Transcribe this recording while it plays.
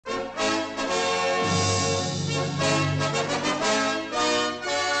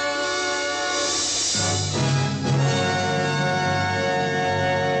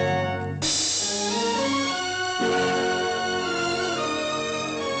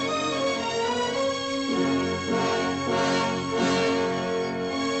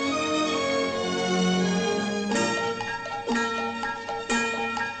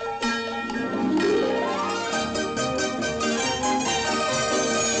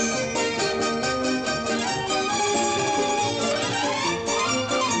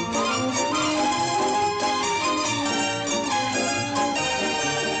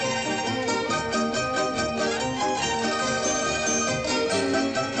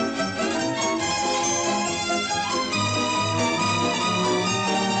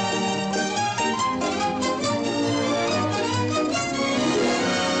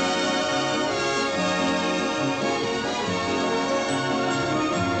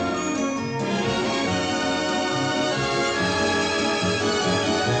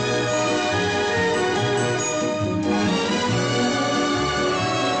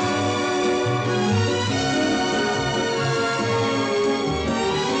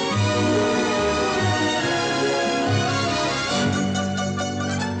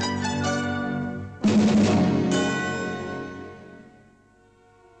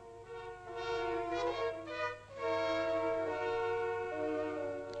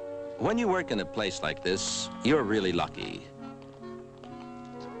When you work in a place like this, you're really lucky.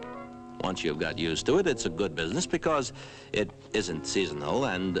 Once you've got used to it, it's a good business because it isn't seasonal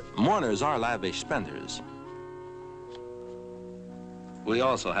and mourners are lavish spenders. We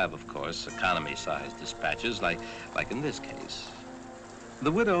also have, of course, economy-sized dispatches like in this case.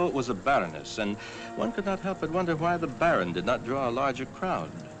 The widow was a baroness, and one could not help but wonder why the baron did not draw a larger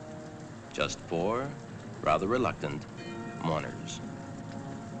crowd. Just 4 rather reluctant mourners.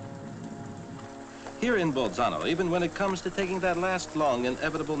 Here in Bolzano, even when it comes to taking that last long,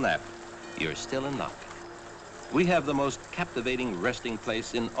 inevitable nap, you're still in luck. We have the most captivating resting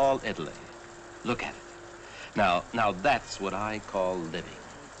place in all Italy. Look at it. Now that's what I call living.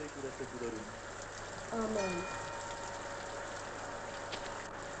 Amen.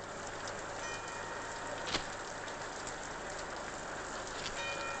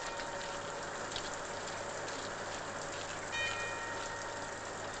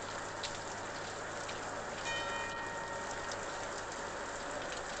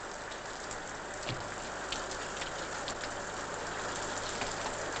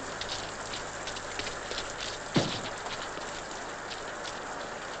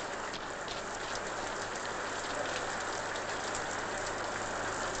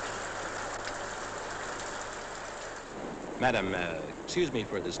 Madam, excuse me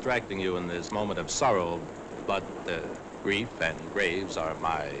for distracting you in this moment of sorrow, but grief and graves are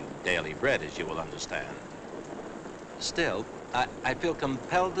my daily bread, as you will understand. Still, I feel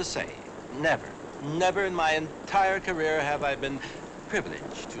compelled to say, never in my entire career have I been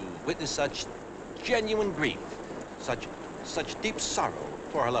privileged to witness such genuine grief, such deep sorrow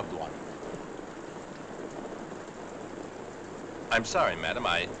for a loved one. I'm sorry, madam,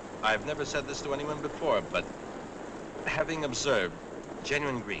 I've never said this to anyone before, but having observed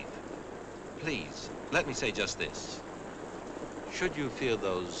genuine grief, please, let me say just this. Should you feel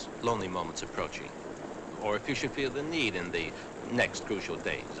those lonely moments approaching, or if you should feel the need in the next crucial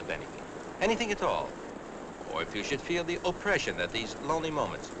days of anything at all, or if you should feel the oppression at these lonely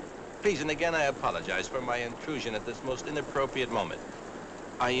moments, please, and again I apologize for my intrusion at this most inappropriate moment.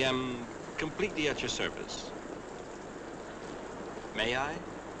 I am completely at your service. May I?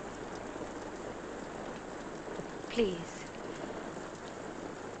 Please.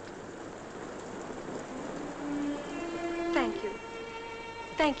 Thank you.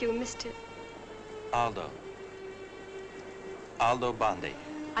 Thank you, Mr. Aldo Bondi.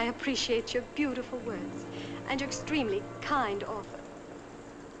 I appreciate your beautiful words and your extremely kind offer.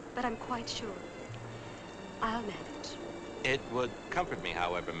 But I'm quite sure I'll manage. It would comfort me,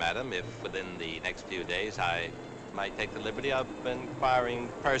 however, madam, if within the next few days I might take the liberty of inquiring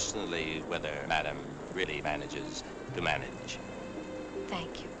personally whether madam really manages to manage.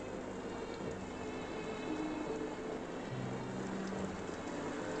 Thank you.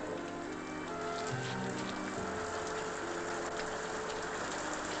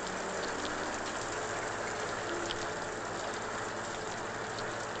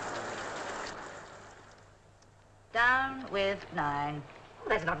 Down with 9. Oh,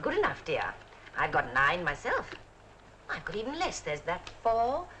 that's not good enough, dear. I've got 9 myself. I've got even less. There's that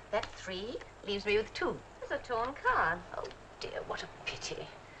 4, that 3, leaves me with 2. There's a torn card. Oh, dear, what a pity.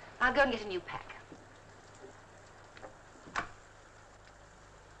 I'll go and get a new pack.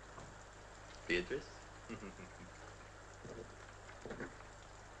 Beatrice?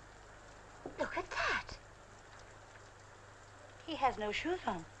 Look at that. He has no shoes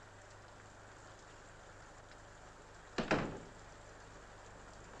on.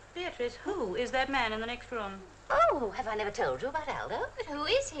 Beatrice, who is that man in the next room? Oh, have I never told you about Aldo? But who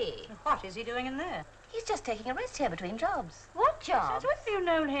is he? What is he doing in there? He's just taking a rest here between jobs. What job? Since when have you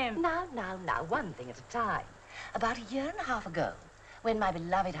known him? Now, one thing at a time. About a year and a half ago, when my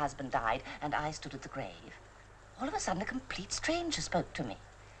beloved husband died and I stood at the grave, all of a sudden a complete stranger spoke to me.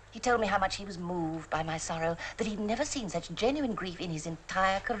 He told me how much he was moved by my sorrow, that he'd never seen such genuine grief in his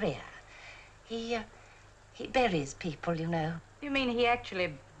entire career. He buries people, you know. You mean he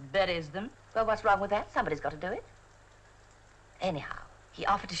actually buries them? Well, what's wrong with that? Somebody's got to do it. Anyhow, he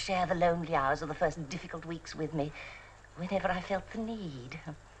offered to share the lonely hours of the first difficult weeks with me whenever I felt the need.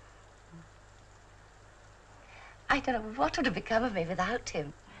 I don't know what would have become of me without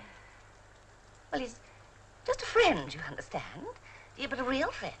him. Well, he's just a friend, you understand. Yeah, but a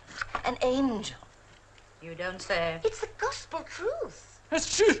real friend. An angel. You don't say. It's the gospel truth.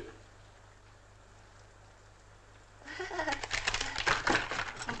 That's true.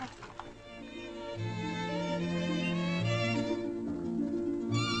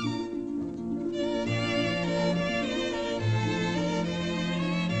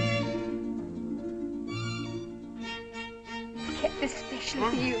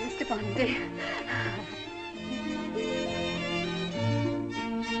 especially for you, Mr. Bondi.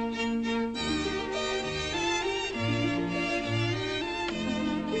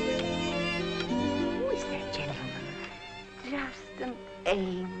 Who is that gentleman? Just an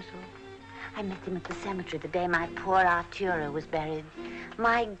angel. I met him at the cemetery the day my poor Arturo was buried.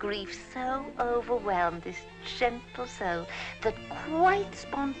 My grief so overwhelmed this gentle soul that quite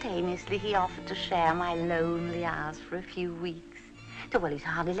spontaneously he offered to share my lonely hours for a few weeks. So, well, he's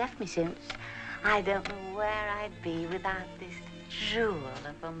hardly left me since. I don't know where I'd be without this jewel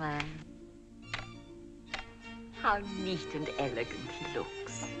of a man. How neat and elegant he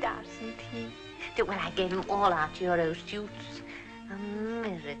looks, doesn't he? So, well, I gave him all Arturo's suits. A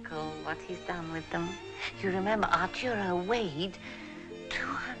miracle what he's done with them. You remember Arturo weighed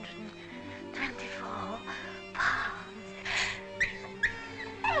 224 pounds.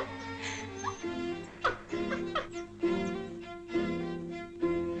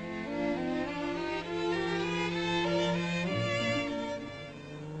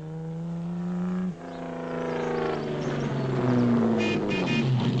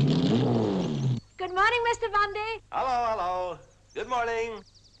 Good morning, Mr. Bondi. Hello, hello. Good morning.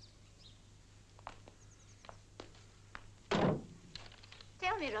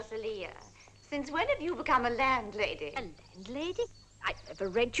 Tell me, Rosalia, since when have you become a landlady? A landlady? I never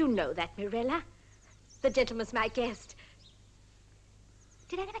read you know that, Mirella. The gentleman's my guest.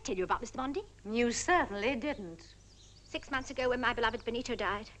 Did I never tell you about Mr. Bondi? You certainly didn't. 6 months ago when my beloved Benito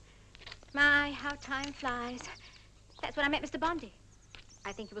died. My, how time flies. That's when I met Mr. Bondi.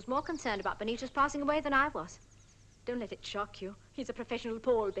 I think he was more concerned about Benito's passing away than I was. Don't let it shock you. He's a professional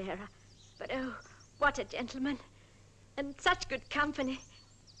pallbearer. But oh, what a gentleman. And such good company.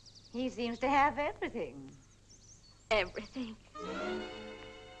 He seems to have everything. Everything.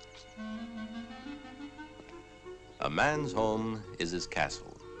 A man's home is his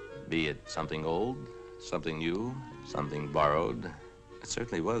castle, be it something old, something new, something borrowed. It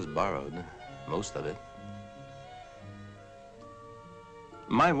certainly was borrowed, most of it.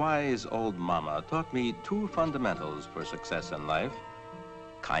 My wise old mama taught me two fundamentals for success in life: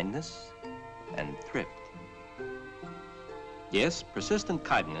 kindness and thrift. Yes, persistent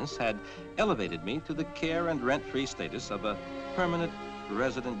kindness had elevated me to the care and rent-free status of a permanent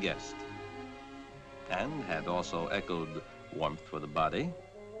resident guest, and had also echoed warmth for the body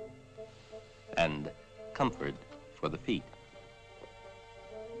and comfort for the feet.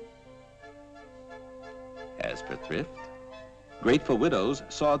 As for thrift, grateful widows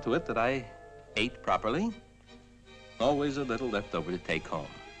saw to it that I ate properly, always a little left over to take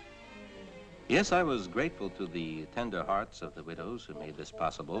home. Yes, I was grateful to the tender hearts of the widows who made this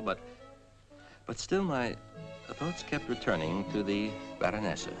possible, but still my thoughts kept returning to the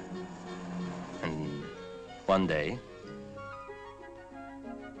baroness. And one day,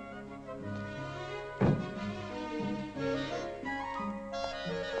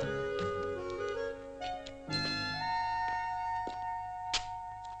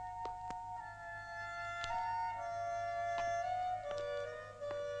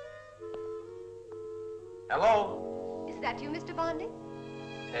 hello? Is that you, Mr. Bondi?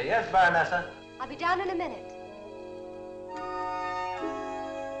 Yes, Baronessa. I'll be down in a minute.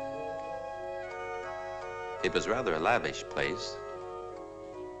 It was rather a lavish place.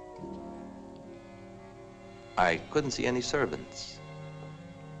 I couldn't see any servants.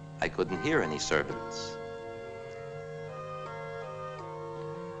 I couldn't hear any servants.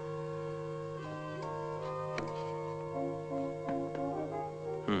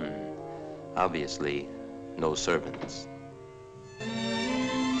 Obviously, no servants.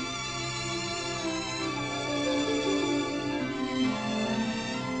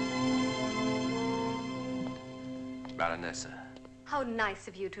 Baronessa. How nice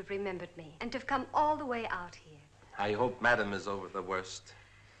of you to have remembered me and to have come all the way out here. I hope Madam is over the worst.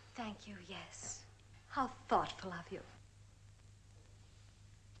 Thank you, yes. How thoughtful of you.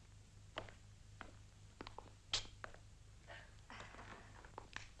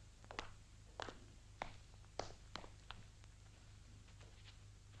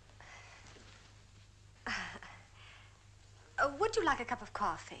 Would you like a cup of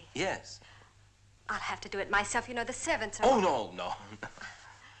coffee? Yes. I'll have to do it myself. You know, the servants are... Oh, no, no.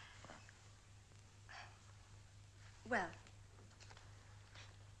 Well...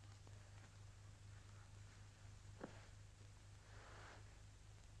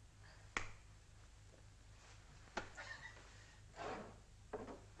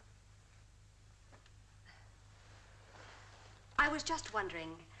 I was just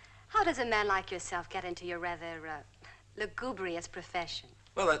wondering, how does a man like yourself get into your rather lugubrious profession?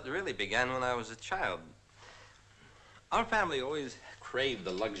 Well, it really began when I was a child. Our family always craved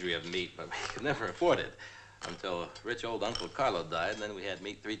the luxury of meat, but we could never afford it until rich old Uncle Carlo died, and then we had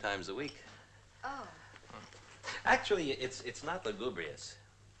meat 3 times a week. Oh. Actually, it's not lugubrious.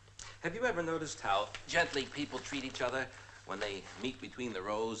 Have you ever noticed how gently people treat each other when they meet between the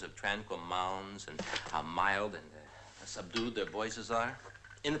rows of tranquil mounds, and how mild and subdued their voices are?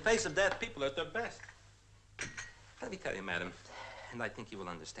 In the face of death, people are at their best. Let me tell you, madam, and I think you will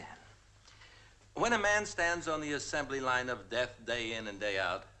understand. When a man stands on the assembly line of death day in and day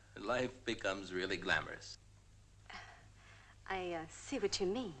out, life becomes really glamorous. I see what you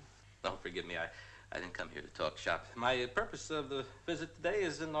mean. Oh, forgive me, I didn't come here to talk shop. My purpose of the visit today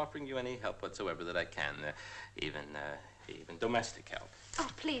is in offering you any help whatsoever that I can, even domestic help. Oh,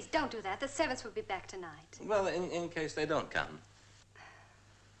 please, don't do that. The servants will be back tonight. Well, in case they don't come.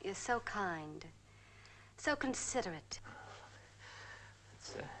 You're so kind, so considerate.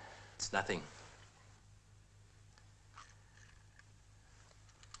 It's nothing.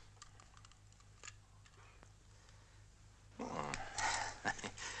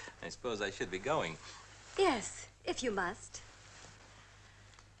 I suppose I should be going. Yes, if you must.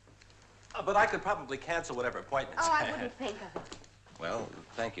 But I could probably cancel whatever appointments Oh, I I have. wouldn't think of it. Well,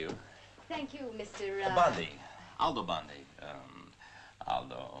 thank you. Thank you, Mr. Bondi. Aldo Bondi.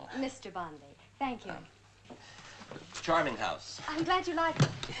 Aldo. Mr. Bondi. Thank you. Charming house. I'm glad you like it.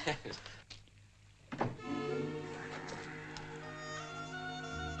 Yes.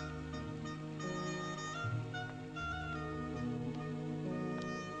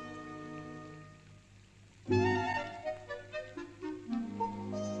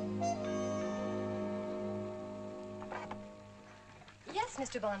 Yes,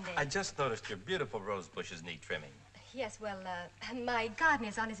 Mr. Bondi. I just noticed your beautiful rose bushes need trimming. Yes, well, my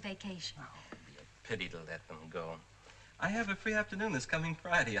gardener's on his vacation. Oh, it'd be a pity to let them go. I have a free afternoon this coming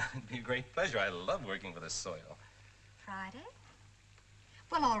Friday. It'd be a great pleasure. I love working with the soil. Friday?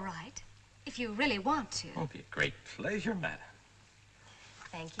 Well, all right. If you really want to. Oh, it'd be a great pleasure, madam.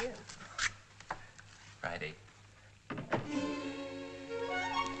 Thank you. Friday.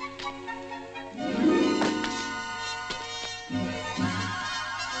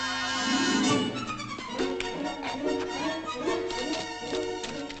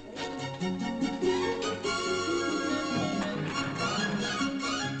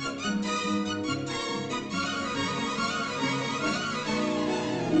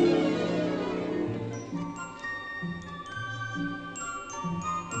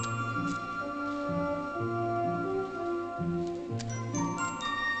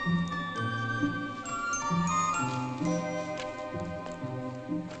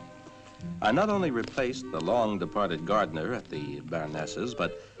 I not only replaced the long-departed gardener at the baroness's,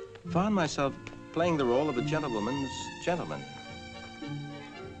 but found myself playing the role of a gentlewoman's gentleman.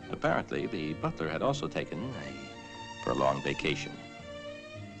 Apparently, the butler had also taken a prolonged vacation,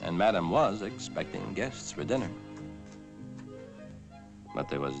 and Madame was expecting guests for dinner. But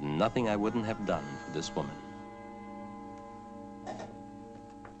there was nothing I wouldn't have done for this woman.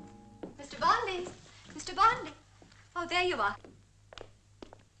 Mr. Bondi! Mr. Bondi! Oh, there you are.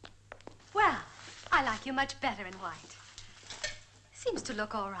 Well, I like you much better in white. Seems to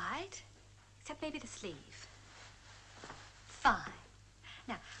look all right, except maybe the sleeve. Fine.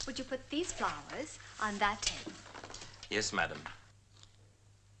 Now, would you put these flowers on that table? Yes, madam.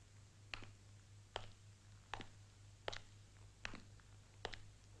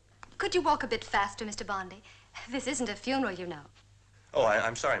 Could you walk a bit faster, Mr. Bondi? This isn't a funeral, you know. Oh,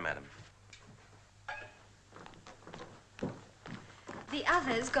 I'm sorry, madam. The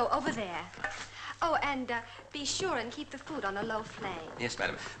others go over there. Oh, and be sure and keep the food on a low flame. Yes,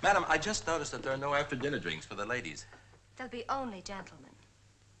 madam. Madam, I just noticed that there are no after-dinner drinks for the ladies. There'll be only gentlemen.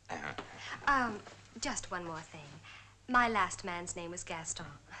 Uh-huh. Just one more thing. My last man's name was Gaston.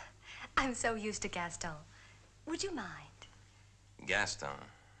 I'm so used to Gaston. Would you mind? Gaston.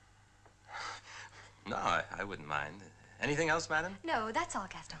 No, I wouldn't mind. Anything else, madam? No, that's all,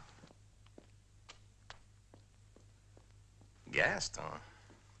 Gaston. Gaston?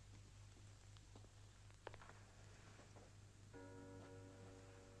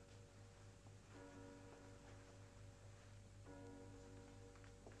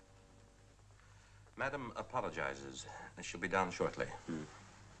 Madam apologizes. She'll be down shortly.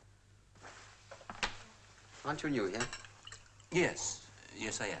 Aren't you new here? Yes.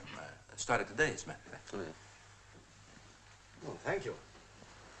 Yes, I am. Started today, as a matter of fact. Oh, yeah. Oh, thank you.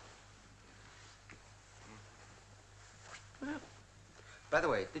 By the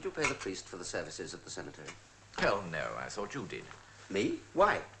way, did you pay the priest for the services at the cemetery? Hell no, I thought you did. Me?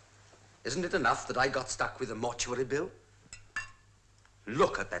 Why? Isn't it enough that I got stuck with a mortuary bill?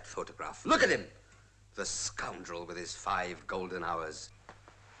 Look at that photograph. Look at him. The scoundrel with his 5 golden hours.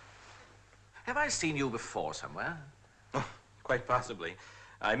 Have I seen you before somewhere? Oh, quite possibly.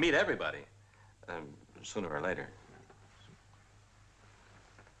 I meet everybody. Sooner or later.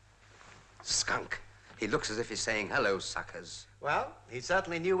 Skunk. He looks as if he's saying, hello, suckers. Well, he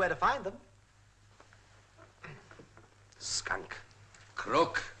certainly knew where to find them. Skunk.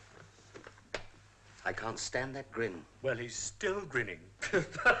 Crook. I can't stand that grin. Well, he's still grinning.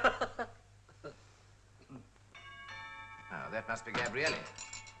 Oh, that must be Gabriele.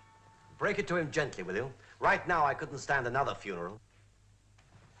 Break it to him gently, will you? Right now, I couldn't stand another funeral.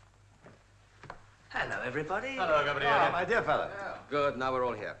 Hello, everybody. Hello, Gabriele. Oh, my dear fellow. Good, now we're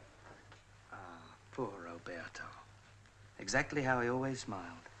all here. Poor Roberto. Exactly how he always smiled.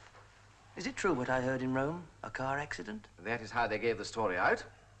 Is it true what I heard in Rome? A car accident? That is how they gave the story out.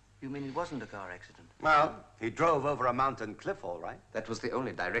 You mean it wasn't a car accident? Well, he drove over a mountain cliff, all right. That was the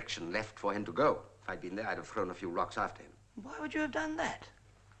only direction left for him to go. If I'd been there, I'd have thrown a few rocks after him. Why would you have done that?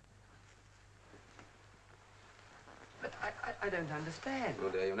 But I don't understand. Oh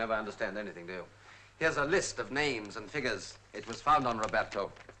dear, you never understand anything, do you? Here's a list of names and figures. It was found on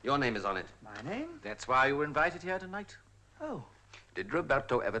Roberto. Your name is on it. My name? That's why you were invited here tonight? Oh. Did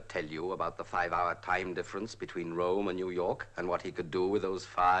Roberto ever tell you about the 5-hour time difference between Rome and New York and what he could do with those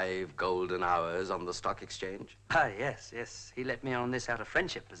 5 golden hours on the stock exchange? Ah, yes. He let me on this out of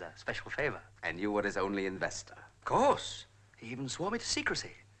friendship as a special favor. And you were his only investor. Of course. He even swore me to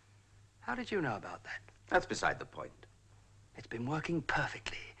secrecy. How did you know about that? That's beside the point. It's been working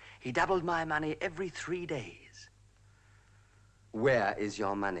perfectly. He doubled my money every 3 days. Where is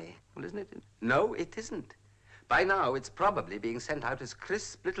your money? Well, isn't it? No, it isn't. By now, it's probably being sent out as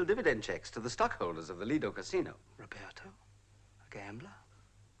crisp little dividend checks to the stockholders of the Lido Casino. Roberto? A gambler?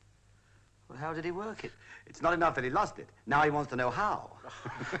 Well, how did he work it? It's not enough that he lost it. Now he wants to know how.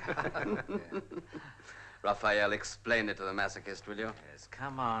 Raphael, explain it to the masochist, will you? Yes,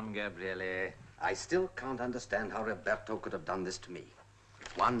 come on, Gabriele. I still can't understand how Roberto could have done this to me.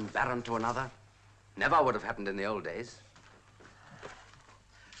 One baron to another. Never would have happened in the old days.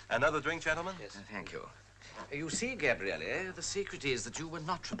 Another drink, gentlemen? Yes, thank you. You see, Gabriele, the secret is that you were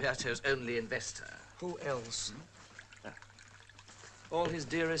not Roberto's only investor. Who else? All his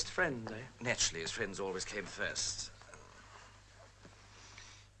dearest friends, eh? Naturally, his friends always came first.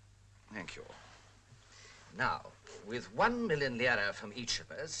 Thank you. Now, with 1 million lira from each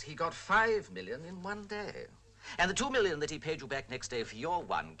of us, he got 5 million in one day. And the 2 million that he paid you back next day for your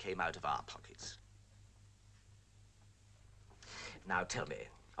one came out of our pockets. Now, tell me,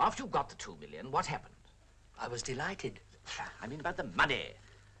 after you got the 2 million, what happened? I was delighted. I mean about the money.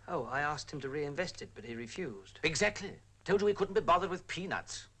 Oh, I asked him to reinvest it, but he refused. Exactly. Told you he couldn't be bothered with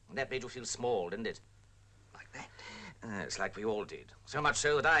peanuts. And that made you feel small, didn't it? Like that? It's like we all did. So much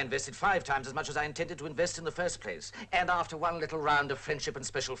so that I invested 5 times as much as I intended to invest in the first place. And after one little round of friendship and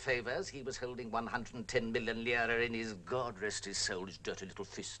special favors, he was holding 110 million lira in his, God rest his soul, his dirty little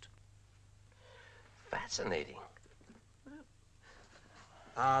fist. Fascinating.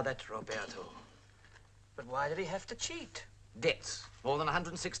 Ah, that's Roberto. But why did he have to cheat? Debts. More than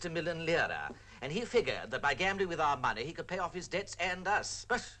 160 million lira. And he figured that by gambling with our money, he could pay off his debts and us.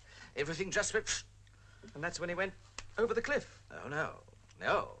 But everything just went... And that's when he went over the cliff. Oh, no.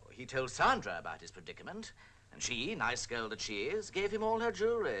 No. He told Sandra about his predicament. And she, nice girl that she is, gave him all her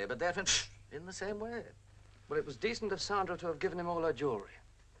jewelry. But that went in the same way. Well, it was decent of Sandra to have given him all her jewelry.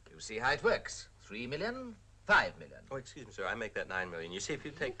 You see how it works. 3 million, 5 million. Oh, excuse me, sir. I make that 9 million. You see, if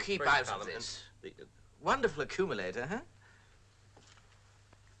you take the Keep first out of column this. and Wonderful accumulator, huh?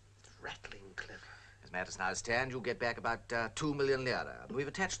 It's rattling clever. As matters now stand, you'll get back about 2 million lira. We've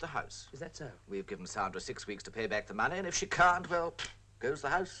attached the house. Is that so? We've given Sandra 6 weeks to pay back the money, and if she can't, well, goes the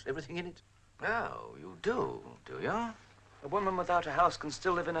house, everything in it. Oh, you do you? A woman without a house can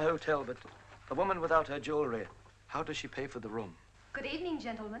still live in a hotel, but a woman without her jewelry, how does she pay for the room? Good evening,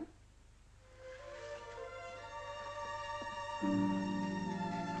 gentlemen.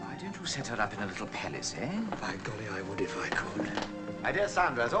 Why don't you set her up in a little palace, eh? By golly, I would if I could. My dear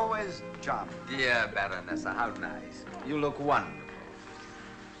Sandra, as always, charming. Dear Baroness, how nice. You look wonderful.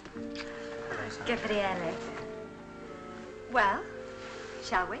 Gabriele. Well,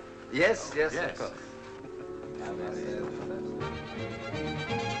 shall we? Yes, yes, Yes. of course.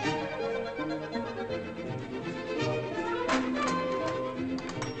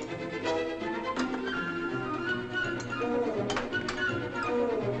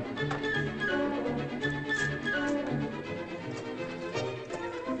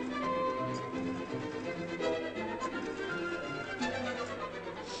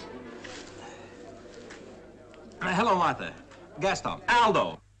 Hello, Martha. Gaston.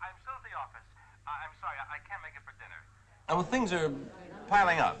 Aldo. I'm still at the office. I'm sorry. Well, things are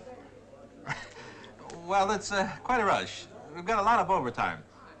piling up. Well, it's quite a rush. We've got a lot of overtime.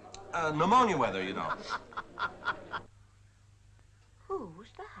 Pneumonia weather, you know. Who's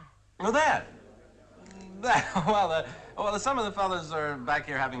that? Well, that. Well, some of the fellas are back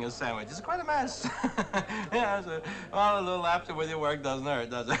here having a sandwich. It's quite a mess. Yeah, so, well, a little laughter with your work doesn't hurt,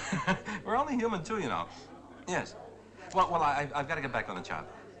 does it? We're only human, too, you know. Yes. Well, I've got to get back on the job.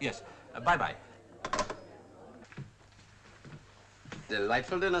 Yes. Bye-bye.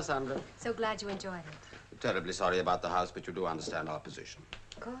 Delightful dinner, Sandra. So glad you enjoyed it. Terribly sorry about the house, but you do understand our position.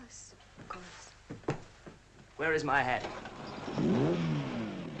 Of course, of course. Where is my hat?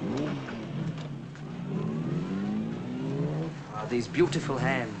 Ah, these beautiful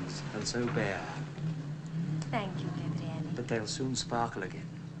hands, and so bare. Thank you, Gabriele. But they'll soon sparkle again.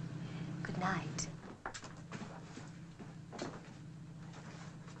 Good night.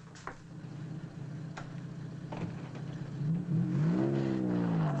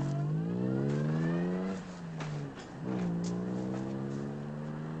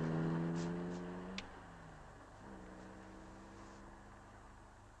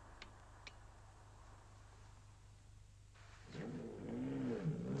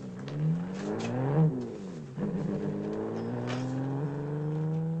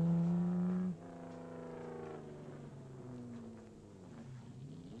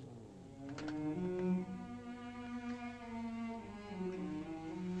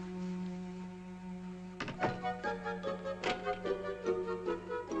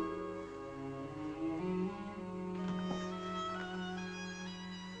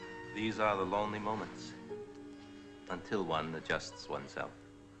 These are the lonely moments until one adjusts oneself.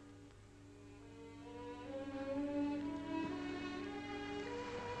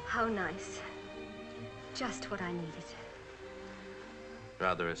 How nice. Just what I needed.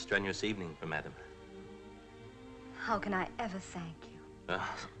 Rather a strenuous evening for Madame. How can I ever thank you?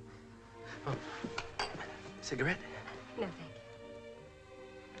 Oh. Cigarette? No, thank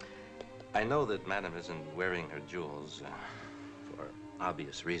you. I know that Madame isn't wearing her jewels for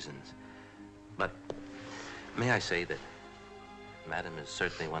obvious reasons, but may I say that Madame is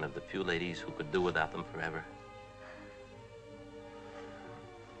certainly one of the few ladies who could do without them forever.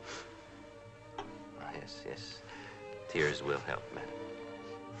 Yes. Tears will help, Madame.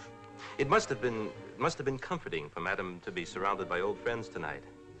 It must have been comforting for Madame to be surrounded by old friends tonight.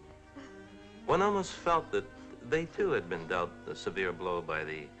 One almost felt that they too had been dealt a severe blow by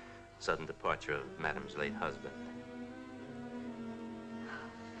the sudden departure of Madame's late husband.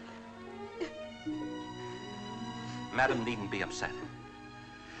 Madame needn't be upset.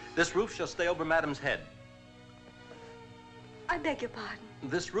 This roof shall stay over Madame's head. I beg your pardon.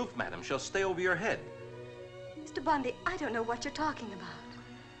 This roof, Madame, shall stay over your head. Mr. Bondi, I don't know what you're talking about.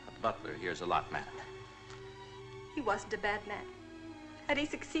 A butler hears a lot, Madame. He wasn't a bad man. Had he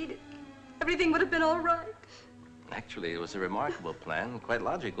succeeded, everything would have been all right. Actually, it was a remarkable plan, quite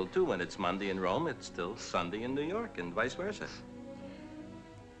logical, too. When it's Monday in Rome, it's still Sunday in New York, and vice versa.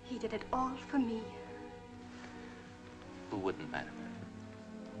 He did it all for me. Who wouldn't, Madame?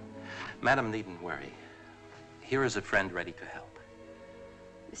 Madame needn't worry. Here is a friend ready to help.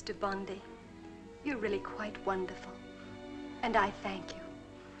 Mr. Bondi, you're really quite wonderful, and I thank you.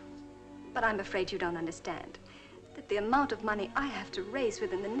 But I'm afraid you don't understand that the amount of money I have to raise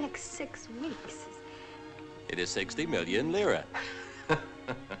within the next 6 weeks is... It is 60 million lira.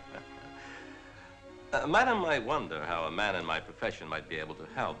 Madam, I wonder how a man in my profession might be able to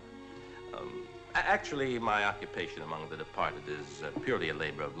help. Actually, my occupation among the departed is purely a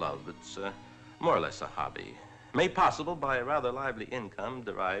labor of love. It's more or less a hobby, made possible by a rather lively income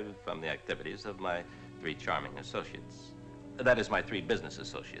derived from the activities of my 3 charming associates. That is, my 3 business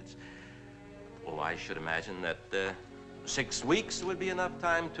associates. Oh, I should imagine that 6 weeks would be enough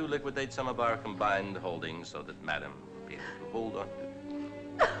time to liquidate some of our combined holdings so that Madame will be able to hold on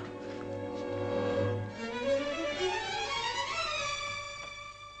to.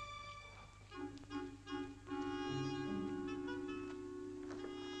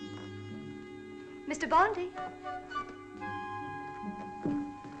 Mr. Bondi,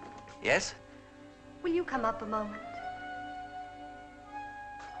 Yes? will you come up a moment?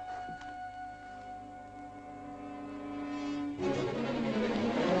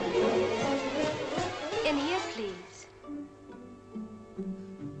 In here, please.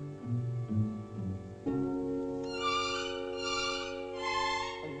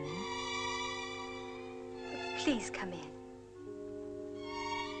 Please come in.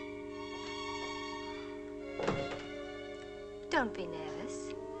 Don't be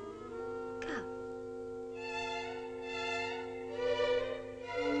nervous. Come.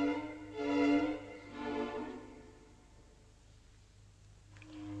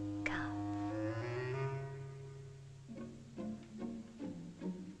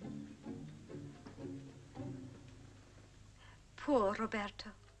 Poor Roberto.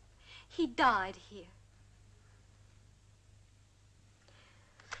 He died here.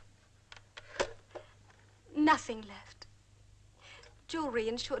 Nothing left. Jewelry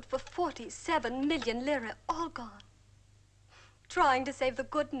insured for 47 million lire, all gone. Trying to save the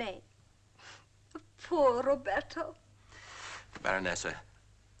good name of poor Roberto. Baronessa.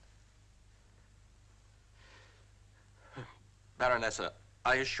 Baronessa,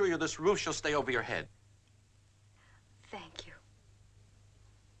 I assure you this roof shall stay over your head. Thank you.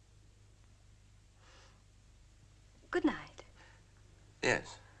 Good night.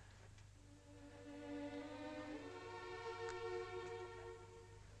 Yes.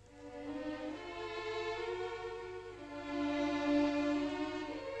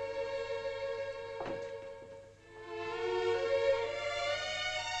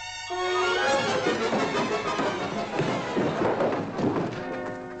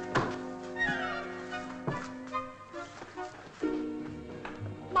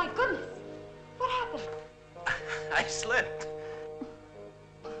 My goodness. What happened? I slipped.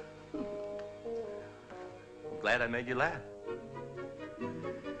 Glad I made you laugh.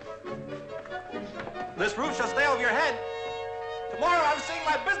 This roof shall stay over your head. Tomorrow I'm seeing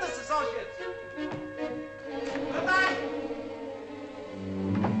my business associates. Good night.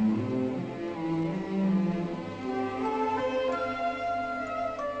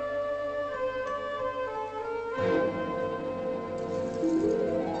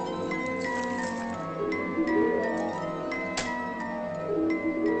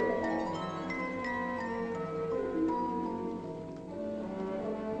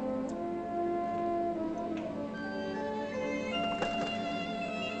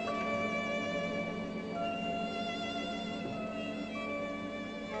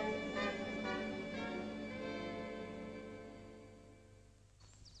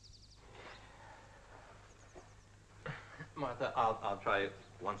 Martha, I'll try it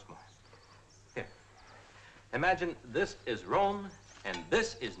once more. Here. Imagine this is Rome, and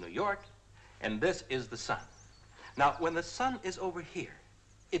this is New York, and this is the sun. Now, when the sun is over here,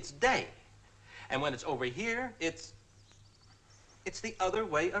 it's day. And when it's over here, it's the other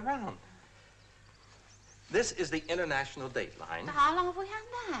way around. This is the international date line. How long have we had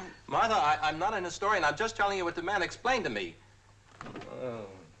that? Martha, I'm not an historian. I'm just telling you what the man explained to me. Oh.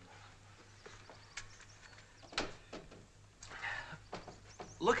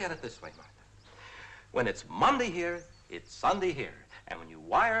 Look at it this way, Martha. When it's Monday here, it's Sunday here. And when you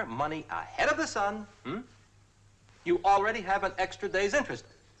wire money ahead of the sun, you already have an extra day's interest.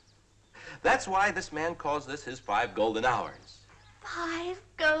 That's why this man calls this his 5 golden hours. 5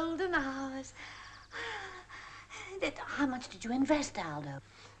 golden hours. How much did you invest, Aldo?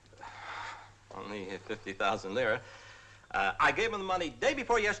 Only 50,000 lira. I gave him the money day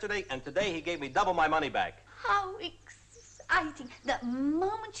before yesterday, and today he gave me double my money back. How exciting. The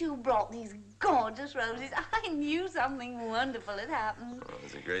moment you brought these gorgeous roses, I knew something wonderful had happened. Well, it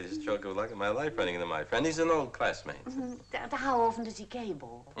was the greatest stroke of luck of my life running into my friend. He's an old classmate. How often does he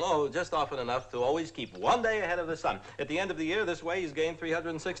cable? Oh, just often enough to always keep 1 day ahead of the sun. At the end of the year, this way, he's gained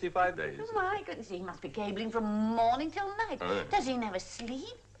 365 days. My goodness, he must be cabling from morning till night. Does he never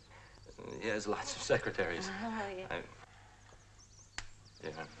sleep? He has lots of secretaries. Oh, yeah.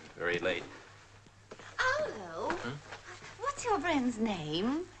 Yeah, very late. Aldo, what's your friend's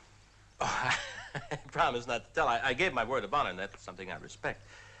name? Oh, I promise not to tell. I gave my word of honor, and that's something I respect.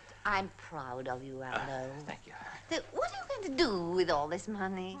 I'm proud of you, Aldo. Thank you. What are you going to do with all this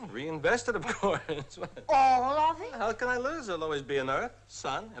money? Reinvest it, of course. All of it? How can I lose? There'll always be an Earth,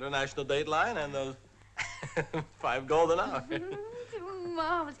 Sun, International Dateline, and those 5 golden hours.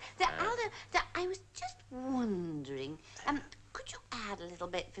 Marvelous. Aldo, I was just wondering, could you add a little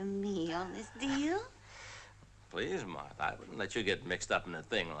bit for me on this deal? Please, Martha, I wouldn't let you get mixed up in a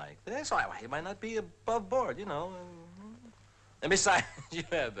thing like this. Why, you might not be above board, you know. And besides, you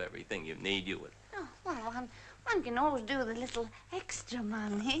have everything you need, you would. Oh, well, one can always do with a little extra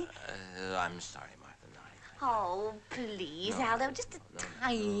money. I'm sorry, Martha. No, Oh, please, No. Aldo, just a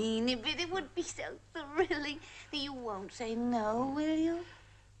tiny bit. It would be so thrilling that you won't say no, will you?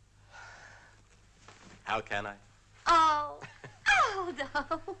 How can I? Oh, Aldo.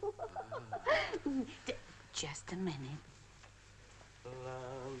 Just a minute.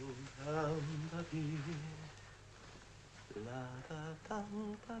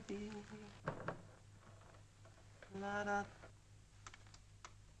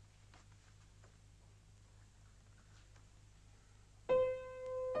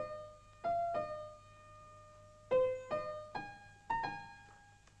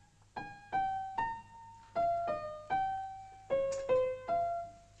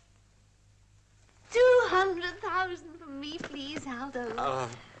 $200,000. 100,000 for me, please, Aldo.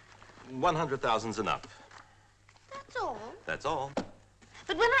 100,000's enough. That's all. That's all.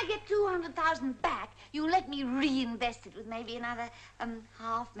 But when I get 200,000 back, you'll let me reinvest it with maybe another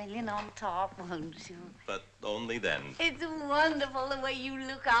 $500,000 on top, won't you? But only then. It's wonderful the way you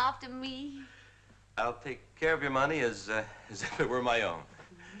look after me. I'll take care of your money as if it were my own.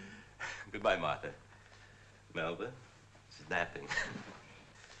 Goodbye, Martha. Melba, snapping.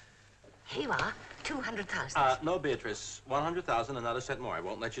 Here you are, 200,000. No, Beatrice. 100,000 and not a cent more. I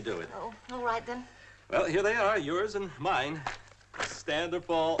won't let you do it. Oh, all right then. Well, here they are, yours and mine. Stand or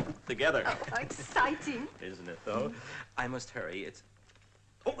fall together. Oh, exciting. Isn't it, though? I must hurry.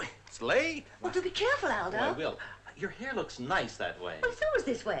 Oh, it's late. Well, do be careful, Aldo. Oh, I will. Your hair looks nice that way. Well, it's always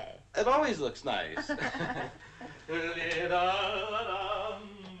this way. It always looks nice. Oh,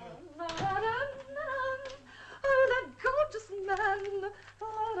 that gorgeous man.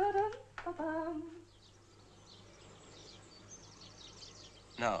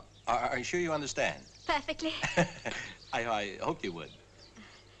 Now, are you sure you understand? Perfectly. I hoped you would.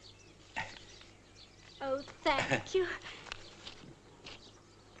 Oh, thank you.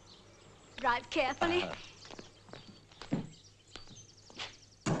 Drive carefully.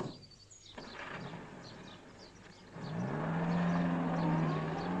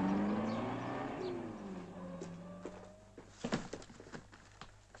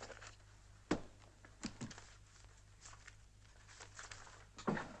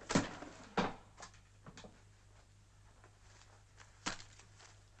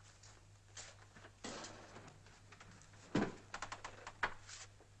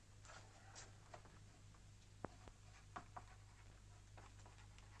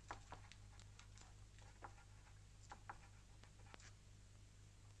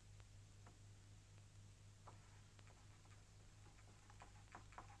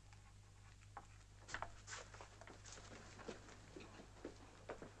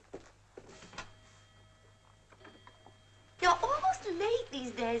 You're almost late these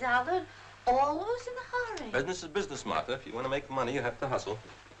days, Aldo. Always in a hurry. Business is business, Martha. If you want to make money, you have to hustle.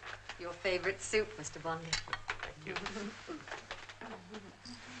 Your favorite soup, Mr. Bondi. Thank you.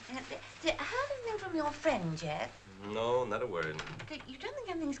 I haven't been from your friend yet. No, not a word. You don't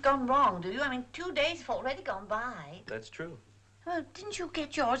think anything's gone wrong, do you? I mean, 2 days have already gone by. That's true. Well, didn't you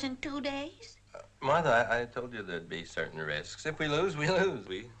get yours in 2 days? Martha, I told you there'd be certain risks. If we lose, we lose.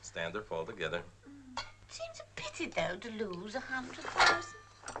 We stand or fall together. Seems a pity, though, to lose 100,000.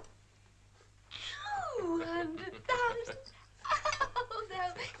 200,000? Oh,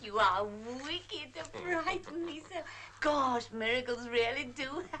 no, you are wicked to frighten me so. Gosh, miracles really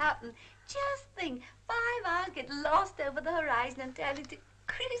do happen. Just think, 5 hours get lost over the horizon and turn into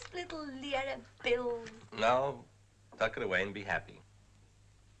crisp little lira bills. Now, tuck it away and be happy.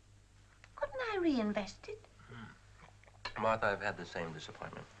 Couldn't I reinvest it? Martha, I've had the same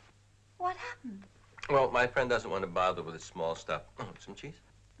disappointment. What happened? Well, my friend doesn't want to bother with his small stuff. Oh, some cheese?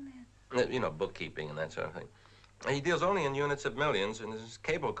 Yeah. You know, bookkeeping and that sort of thing. He deals only in units of millions, and his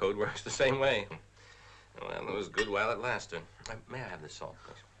cable code works the same way. Well, it was good while it lasted. May I have this salt,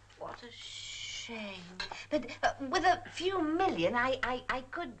 please? What a shame. But with a few million, I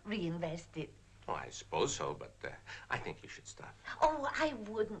could reinvest it. Oh, I suppose so, but I think you should stop. Oh, I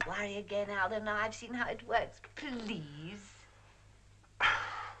wouldn't worry again, Aldo. Now I've seen how it works. Please.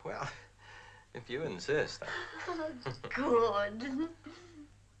 Well, if you insist. Oh, good.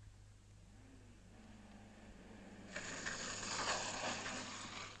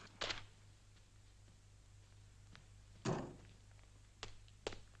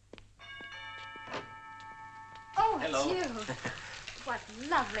 Oh, Hello. it's you. What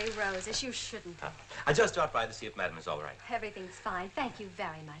lovely roses. You shouldn't. I just dropped by to see if Madam is all right. Everything's fine. Thank you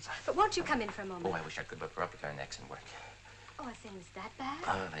very much. But won't you come in for a moment? Oh, I wish I could, but we're up with our necks and work. Oh, are things that bad?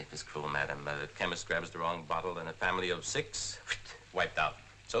 Oh, life is cruel, Madam. The chemist grabs the wrong bottle, and a family of 6 wiped out.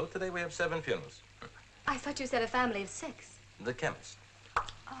 So today we have 7 funerals. I thought you said a family of 6. The chemist.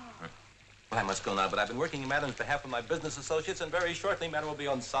 Well, I must go now, but I've been working on Madam's behalf with my business associates, and very shortly, Madam will be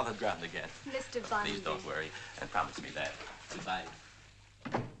on solid ground again. Mr. Bondi. Please don't worry, and promise me that. Goodbye.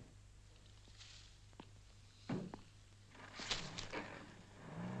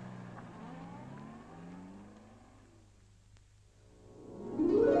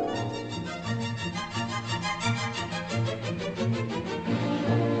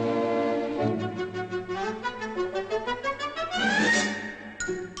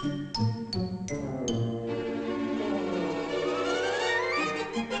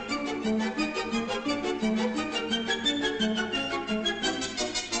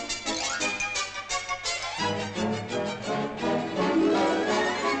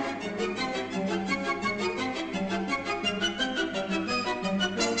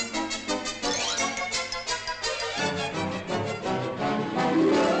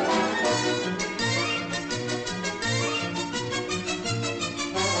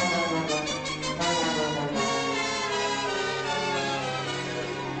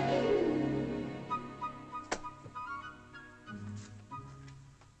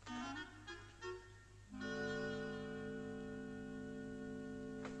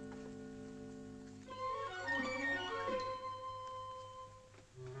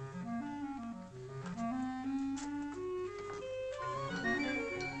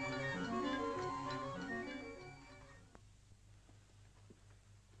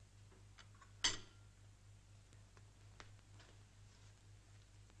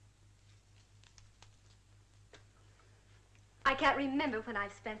 I can't remember when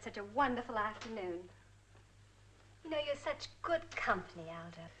I've spent such a wonderful afternoon. You know, you're such good company,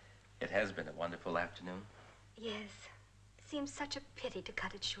 Aldo. It has been a wonderful afternoon. Yes. It seems such a pity to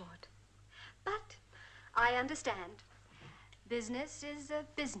cut it short. But I understand. Business is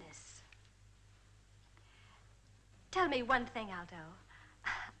business. Tell me one thing, Aldo.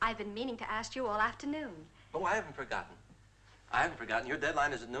 I've been meaning to ask you all afternoon. Oh, I haven't forgotten. I haven't forgotten. Your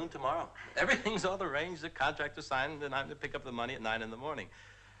deadline is at noon tomorrow. Everything's all arranged. The contract is signed, and I'm to pick up the money at 9 in the morning.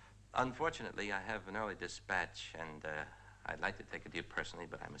 Unfortunately, I have an early dispatch, and I'd like to take it to you personally,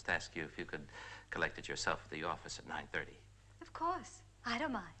 but I must ask you if you could collect it yourself at the office at 9:30. Of course. I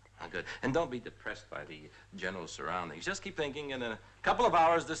don't mind. Oh, good. And don't be depressed by the general surroundings. Just keep thinking, in a couple of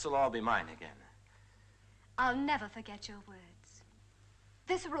hours, this will all be mine again. I'll never forget your words.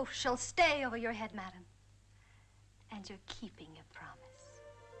 This roof shall stay over your head, madam. And you're keeping your promise.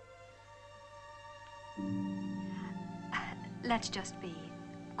 Let's just be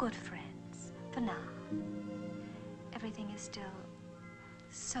good friends for now. Everything is still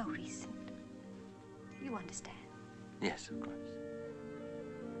so recent. You understand? Yes, of course.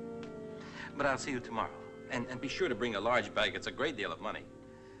 But I'll see you tomorrow. And be sure to bring a large bag. It's a great deal of money.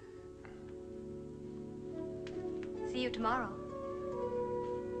 See you tomorrow.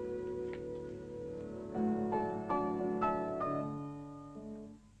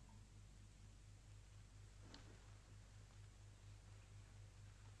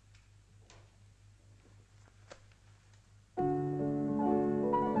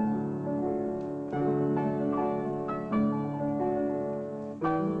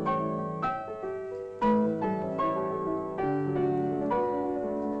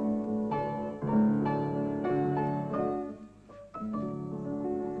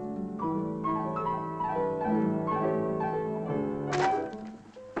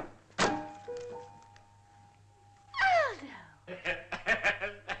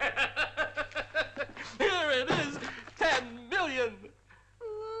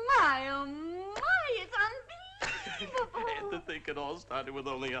 Started with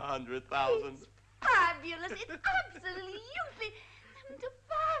only 100,000. It's fabulous. It's absolutely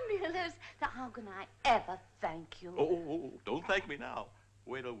fabulous. Now, how can I ever thank you? Oh, don't thank me now.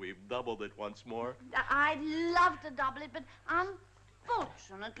 Wait till we've doubled it once more. I'd love to double it, but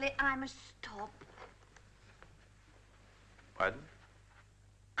unfortunately, I must stop. Pardon?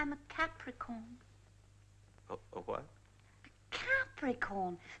 I'm a Capricorn. A what? A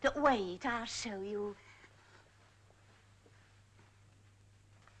Capricorn. Wait, I'll show you.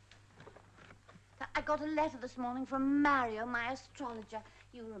 I got a letter this morning from Mario, my astrologer.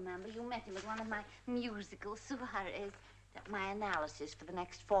 You remember, you met him at one of my musical soirees. My analysis for the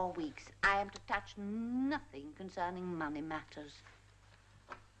next 4 weeks. I am to touch nothing concerning money matters.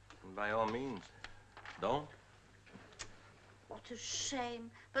 By all means, don't. What a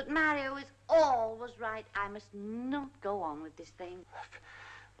shame. But Mario is always right. I must not go on with this thing.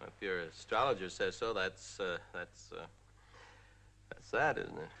 Well, if your astrologer says so, that's that,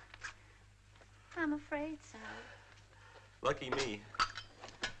 isn't it? I'm afraid so. Lucky me.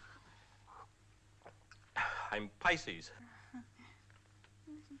 I'm Pisces.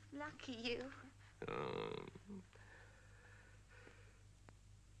 Lucky you.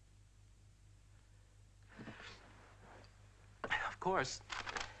 Of course,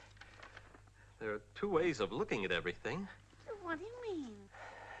 there are 2 ways of looking at everything. What do you mean?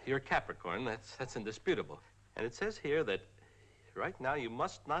 You're Capricorn, that's indisputable. And it says here that right now you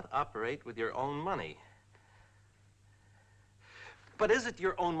must not operate with your own money. But is it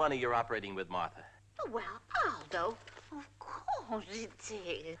your own money you're operating with, Martha? Oh, well, Aldo, of course it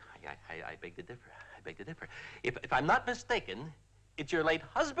is. I beg to differ. I beg to differ. If I'm not mistaken, it's your late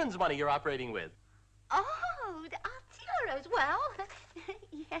husband's money you're operating with. Oh, the Arturo's. Well,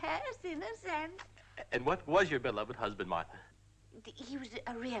 yes, in a sense. And what was your beloved husband, Martha? He was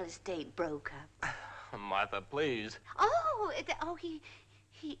a real estate broker. Martha, please.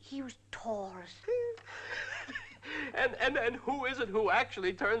 He was Taurus. And who is it who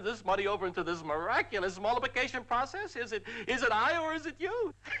actually turns this money over into this miraculous multiplication process? Is it I or is it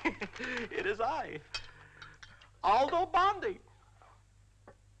you? It is I, Aldo Bondi.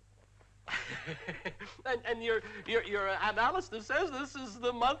 and your analysis says this is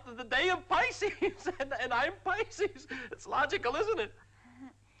the month of the day of Pisces, and I'm Pisces. It's logical, isn't it?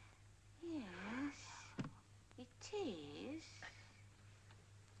 Yes, it is.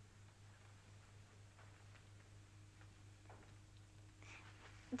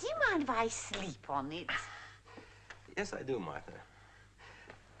 Do you mind if I sleep on it? Yes, I do, Martha.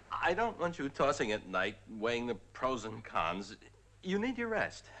 I don't want you tossing at night, weighing the pros and cons. You need your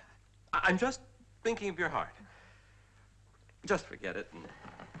rest. I'm just thinking of your heart. Just forget it and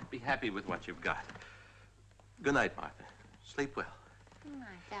be happy with what you've got. Good night, Martha. Sleep well. Good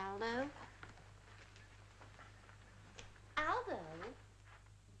night, Aldo. Aldo?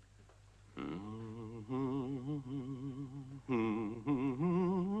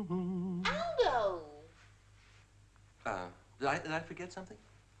 Aldo! Did I forget something?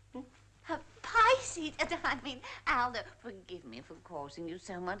 Pisces, I mean, Aldo, forgive me for causing you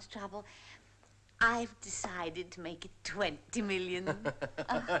so much trouble. I've decided to make it 20 million.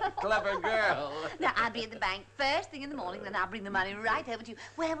 Clever girl. Now, I'll be at the bank first thing in the morning, then I'll bring the money right over to you.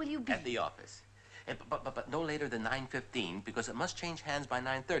 Where will you be? At the office. But no later than 9:15, because it must change hands by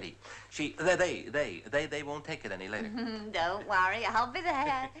 9:30. They won't take it any later. Don't worry, I'll be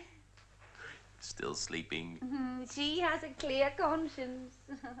there. Still sleeping. She has a clear conscience.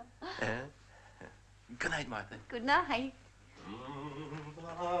 Good night, Martha. Good night.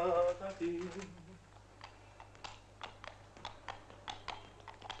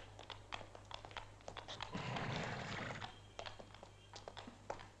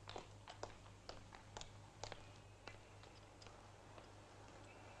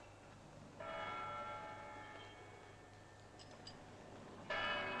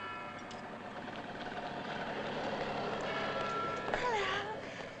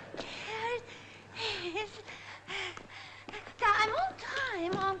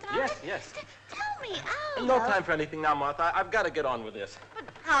 Yes. Tell me, Aldo. No time for anything now, Martha. I've got to get on with this. But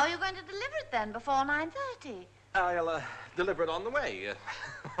how are you going to deliver it then before 9:30? I'll deliver it on the way.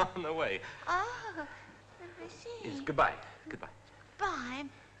 On the way. Oh, let me see. Yes, goodbye. Goodbye. Bye.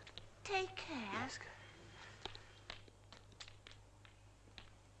 Take care. Yes.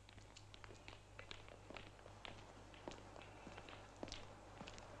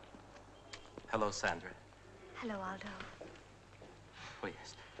 Hello, Sandra. Hello, Aldo. Oh,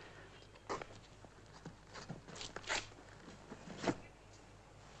 yes.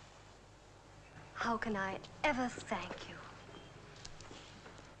 How can I ever thank you?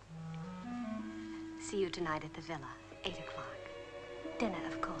 See you tonight at the villa, 8 o'clock. Dinner,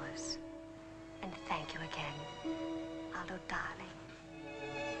 of course. And thank you again, Aldo, darling.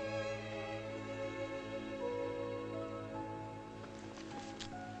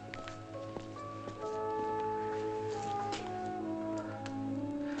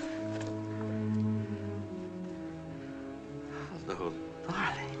 Aldo,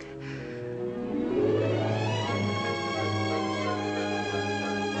 darling.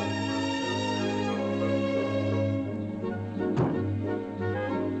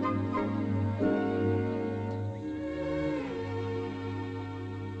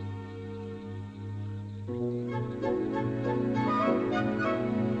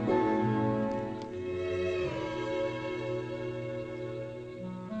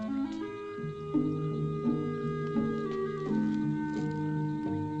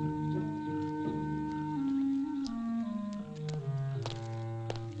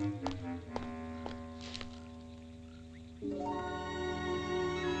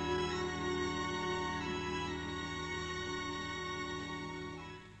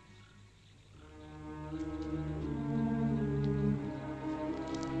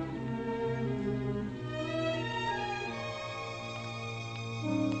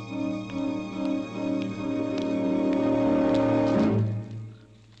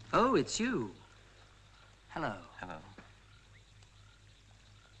 Oh, it's you. Hello. Hello.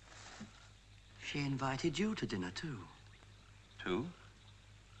 She invited you to dinner, too. Two?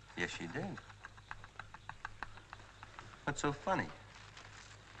 Yes, she did. What's so funny?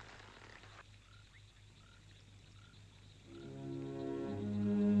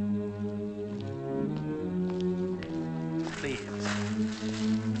 Please.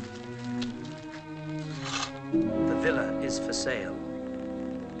 The villa is for sale.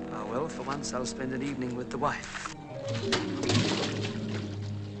 Ah, well, for once I'll spend an evening with the wife.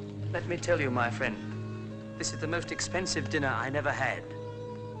 Let me tell you, my friend, this is the most expensive dinner I never had.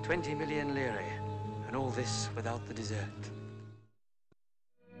 20 million lire, and all this without the dessert.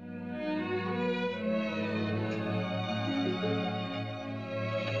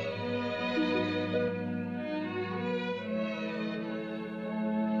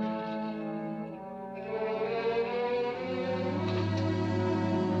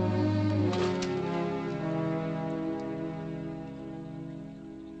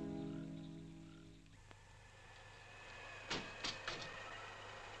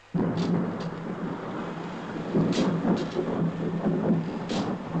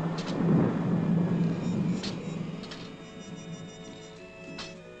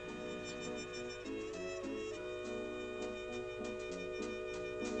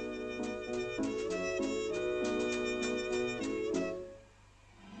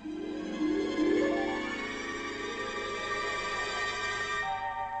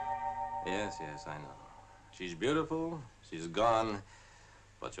 Yes, yes, I know. She's beautiful, she's gone,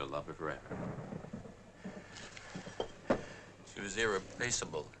 but you'll love her forever. She was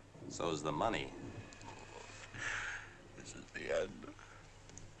irreplaceable. So's the money. This is the end.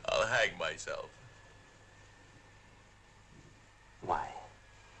 I'll hang myself. Why?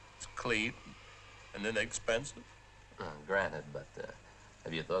 It's clean and inexpensive. Granted, but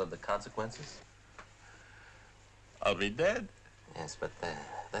have you thought of the consequences? I'll be dead. Yes, but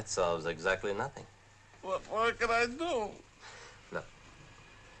that solves exactly nothing. What more can I do? Look,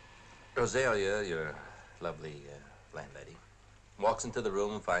 Rosalia, your lovely landlady, walks into the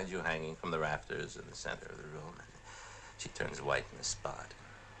room and finds you hanging from the rafters in the center of the room, and she turns white in the spot.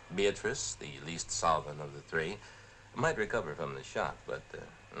 Beatrice, the least solvent of the three, might recover from the shock, but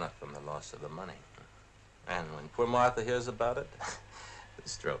not from the loss of the money. And when poor Martha hears about it, the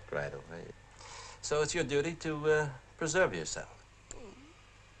stroke right away. So it's your duty to preserve yourself.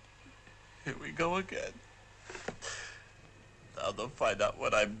 Here we go again. Now they'll find out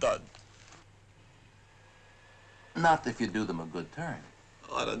what I've done. Not if you do them a good turn.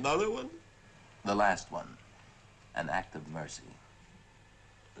 On another one? The last one, an act of mercy.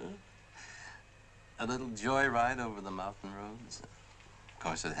 Huh? A little joyride over the mountain roads. Of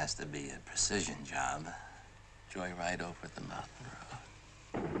course, it has to be a precision job. Joyride over the mountain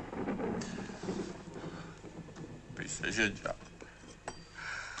road. Precision job.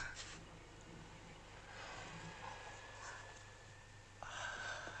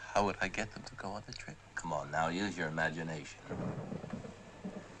 How would I get them to go on the trip? Come on now, use your imagination.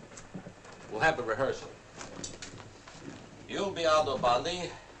 We'll have a rehearsal. You'll be Aldo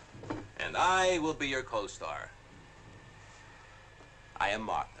Bondi, and I will be your co-star. I am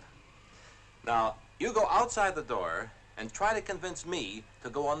Martha. Now, you go outside the door and try to convince me to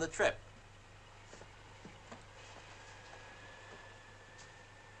go on the trip.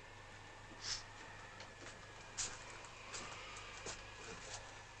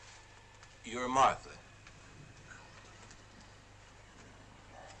 You're Martha.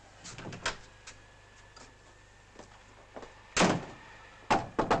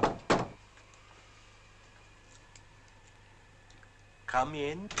 Come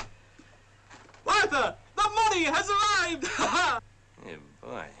in. Martha, the money has arrived! Hey,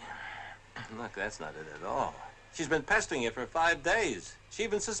 boy. Look, that's not it at all. She's been pestering you for 5 days. She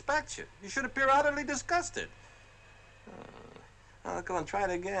even suspects you. You should appear utterly disgusted. Oh, come on, try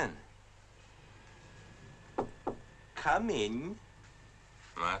it again. Come in.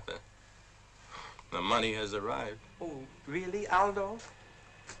 Martha, the money has arrived. Oh, really, Aldo?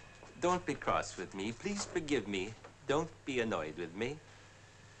 Don't be cross with me. Please forgive me. Don't be annoyed with me.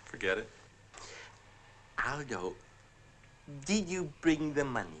 Forget it. Aldo, did you bring the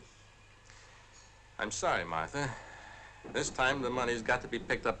money? I'm sorry, Martha. This time the money's got to be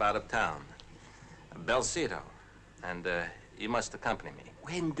picked up out of town. Belcito. And you must accompany me.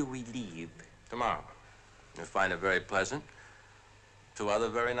 When do we leave? Tomorrow. You'll find it very pleasant. 2 other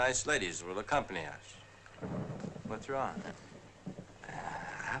very nice ladies will accompany us. What's wrong?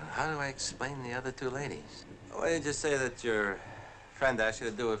 How do I explain the other 2 ladies? Well, you just say that your friend asked you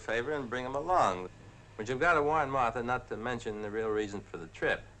to do a favor and bring him along. But you've got to warn Martha not to mention the real reason for the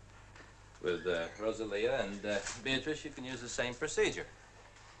trip. With Rosalia and Beatrice, you can use the same procedure.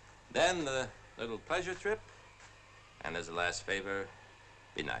 Then the little pleasure trip, and as a last favor,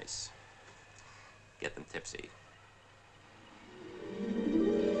 be nice. Get them tipsy.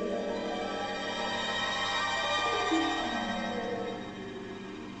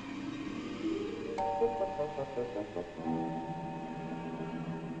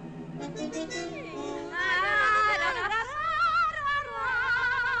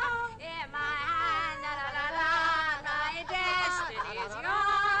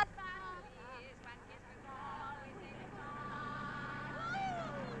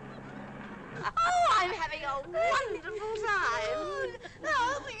 Oh, I'm having a wonderful time.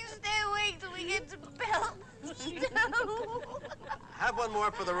 Oh, please stay awake till we get to Belstow. Have one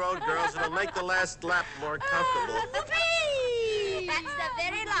more for the road, girls. It'll make the last lap more comfortable. Whoopee! That's the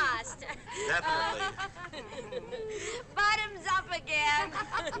very last. Definitely. Bottoms up again.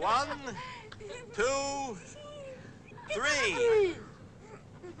 1, 2, 3.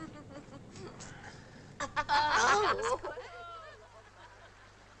 Oh.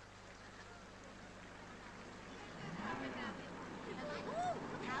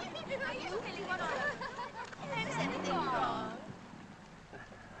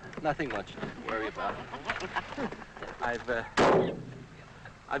 Nothing much to worry about.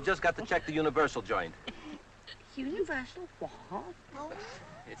 I've just got to check the universal joint. Universal what?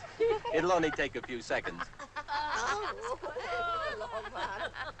 It'll only take a few seconds. Oh.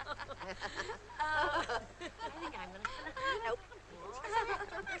 man. I think I'm going to... Nope.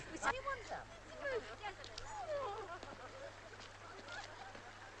 You want some?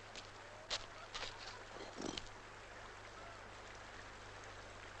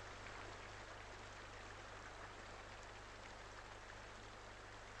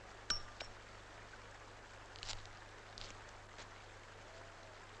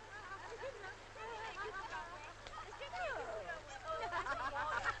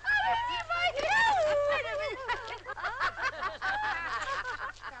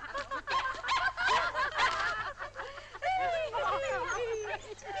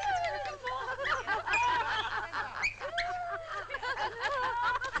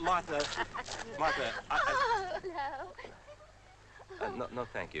 Martha, No. no,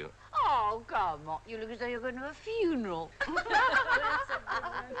 thank you. Oh, come on. You look as though you're going to a funeral.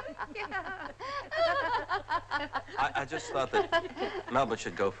 I just thought that Melba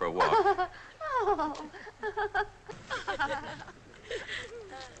should go for a walk. Oh.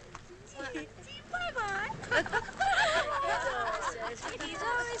 Bye-bye. He's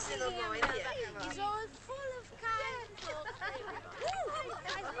always thinking of me. He's always full of kind thoughts.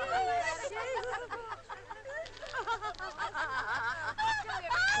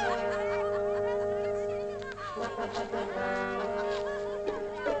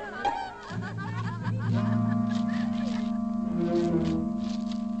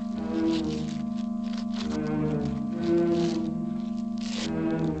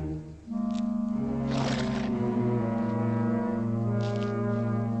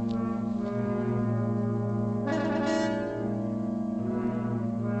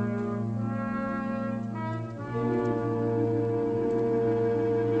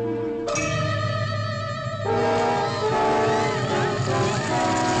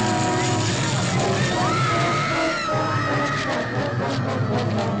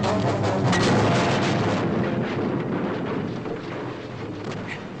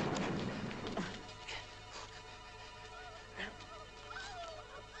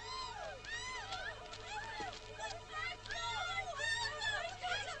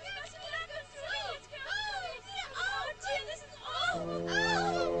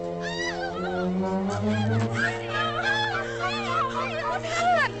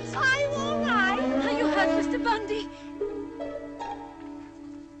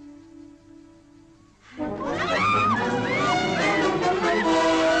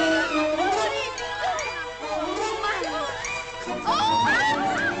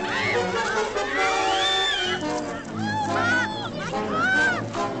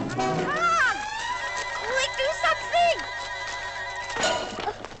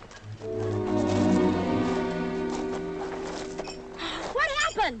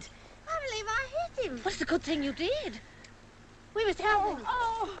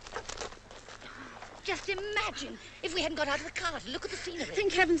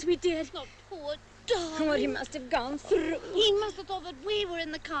 We did. Oh, poor darling. What he must have gone through. He must have thought that we were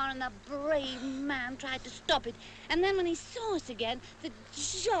in the car and the brave man tried to stop it. And then when he saw us again, the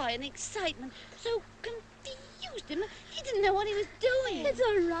joy and excitement so confused him, he didn't know what he was doing. It's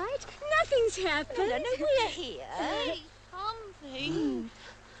all right. Nothing's happened. No, we're here. Say something.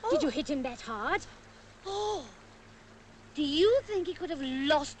 Did you hit him that hard? Oh. Do you think he could have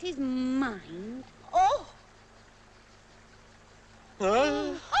lost his mind? Oh.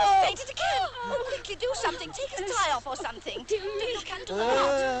 Oh, fainted again. Oh, quickly, do something. Take his tie off or something. Do you can do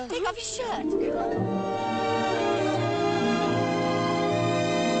that. Take off his shirt.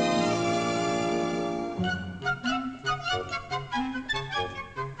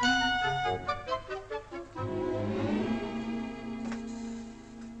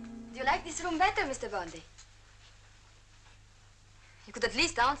 Do you like this room better, Mr. Bondi? You could at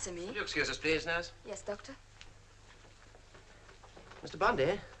least answer me. Will you excuse us, please, nurse? Yes, Doctor. Mr.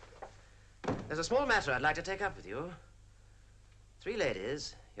 Bondi, there's a small matter I'd like to take up with you. 3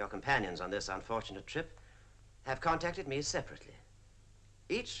 ladies, your companions on this unfortunate trip, have contacted me separately,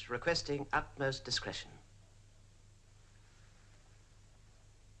 each requesting utmost discretion.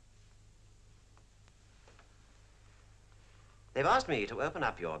 They've asked me to open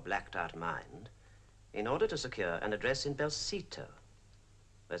up your blacked-out mind in order to secure an address in Belcito,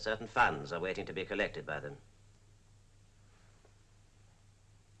 where certain funds are waiting to be collected by them.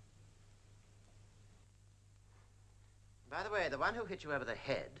 By the way, the one who hit you over the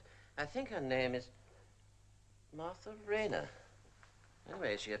head, I think her name is Martha Rayner.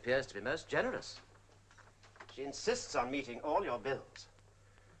 Anyway, she appears to be most generous. She insists on meeting all your bills.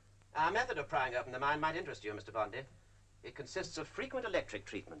 Our method of prying open the mind might interest you, Mr. Bondi. It consists of frequent electric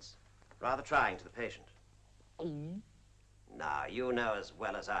treatments, rather trying to the patient. Now, you know as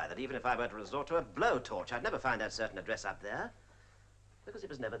well as I that even if I were to resort to a blowtorch, I'd never find that certain address up there. Because it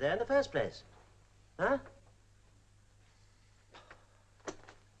was never there in the first place. Huh?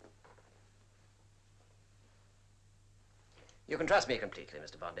 You can trust me completely,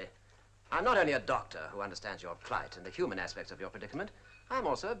 Mr. Bondi. I'm not only a doctor who understands your plight and the human aspects of your predicament, I'm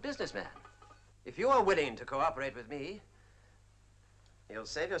also a businessman. If you are willing to cooperate with me, you'll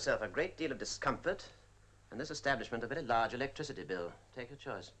save yourself a great deal of discomfort and this establishment a very large electricity bill. Take your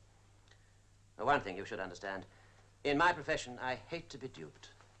choice. Now, one thing you should understand. In my profession, I hate to be duped.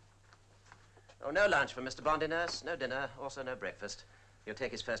 Oh, no lunch for Mr. Bondi, nurse. No dinner, also no breakfast. He'll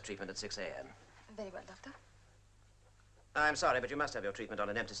take his first treatment at 6 a.m. Very well, Doctor. I'm sorry, but you must have your treatment on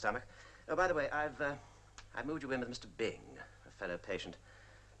an empty stomach. Oh, by the way, I've moved you in with Mr. Bing, a fellow patient.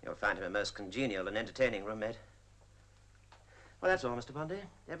 You'll find him a most congenial and entertaining roommate. Well, that's all, Mr. Bondi.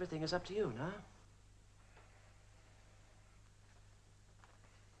 Everything is up to you now.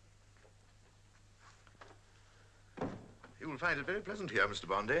 You will find it very pleasant here, Mr.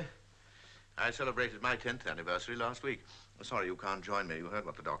 Bondi. I celebrated my 10th anniversary last week. Sorry you can't join me. You heard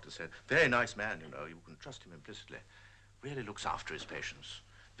what the doctor said. Very nice man, you know. You can trust him implicitly. Really looks after his patients.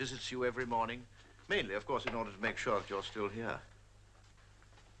 Visits you every morning. Mainly, of course, in order to make sure that you're still here.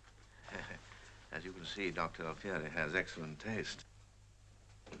 As you can see, Dr. Alfieri has excellent taste.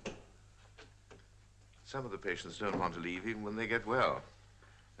 Some of the patients don't want to leave even when they get well.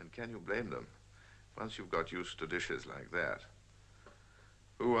 And can you blame them? Once you've got used to dishes like that.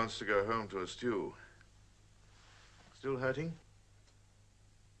 Who wants to go home to a stew? Still hurting?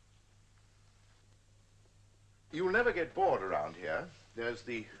 You'll never get bored around here. There's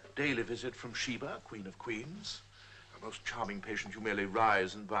the daily visit from Sheba, Queen of Queens. A most charming patient, you merely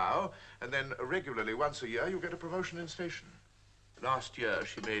rise and bow. And then regularly, once a year, you get a promotion in station. Last year,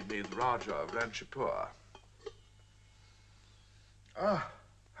 she made me the Raja of Ranchipur. Ah,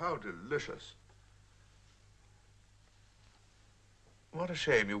 how delicious. What a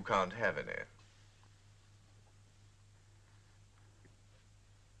shame you can't have any.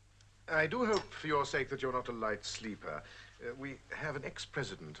 I do hope for your sake that you're not a light sleeper. We have an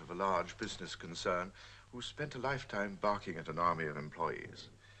ex-president of a large business concern who spent a lifetime barking at an army of employees.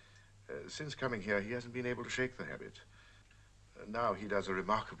 Since coming here, he hasn't been able to shake the habit. Now he does a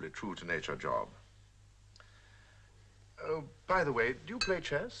remarkably true-to-nature job. Oh, by the way, do you play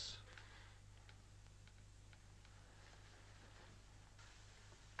chess?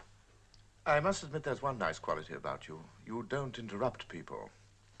 I must admit there's one nice quality about you. You don't interrupt people.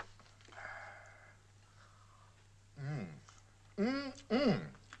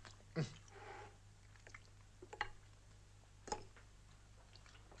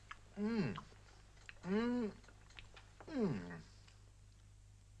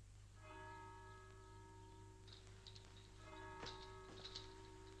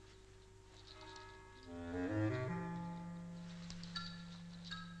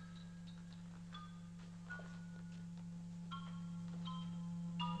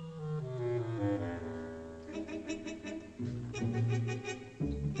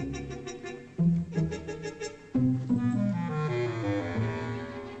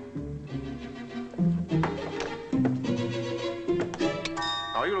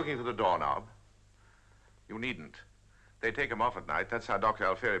 Are you looking for the doorknob? You needn't. They take them off at night. That's how Dr.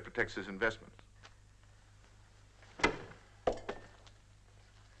 Alfieri protects his investment.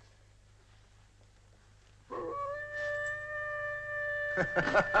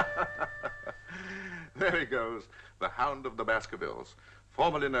 There he goes, the Hound of the Baskervilles,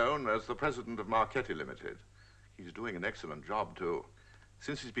 formerly known as the president of Marchetti Limited. He's doing an excellent job, too.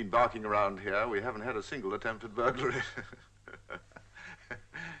 Since he's been barking around here, we haven't had a single attempted burglary.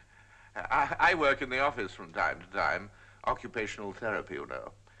 I work in the office from time to time. Occupational therapy, you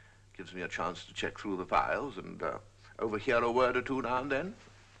know. Gives me a chance to check through the files and overhear a word or two now and then.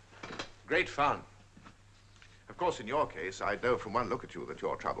 Great fun. Of course, in your case, I know from one look at you that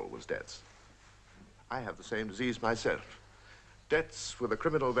your trouble was debts. I have the same disease myself. Debts with a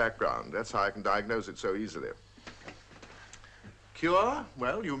criminal background. That's how I can diagnose it so easily. Cure?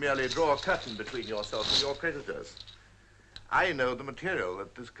 Well, you merely draw a curtain between yourself and your creditors. I know the material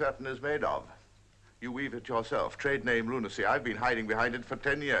that this curtain is made of. You weave it yourself. Trade name lunacy. I've been hiding behind it for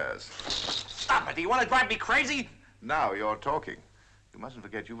 10 years. Stop it! Do you want to drive me crazy? Now you're talking. You mustn't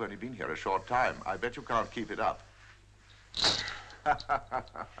forget you've only been here a short time. I bet you can't keep it up.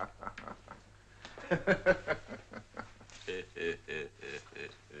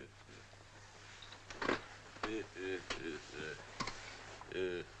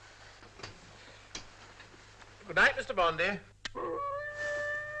 Good night, Mr. Bondi.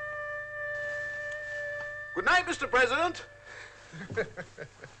 Good night, Mr. President.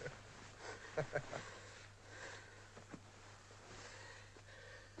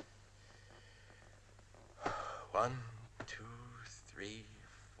 One, two, three,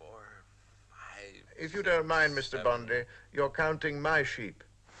 four, five. If you don't mind, Mr. seven. Bondi, you're counting my sheep.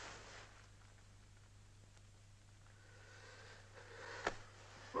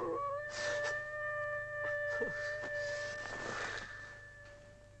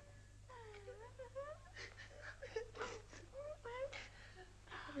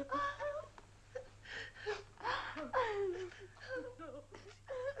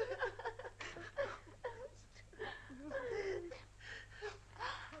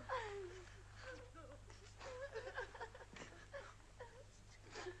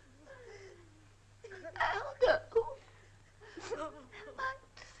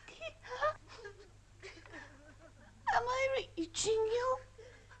 Am I reaching you?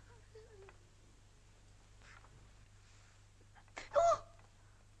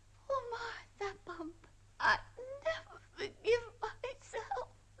 Oh my, that bump. I never forgive myself.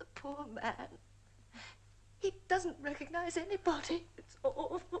 The poor man. He doesn't recognize anybody. It's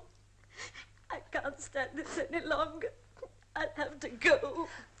awful. I can't stand this any longer. I'll have to go.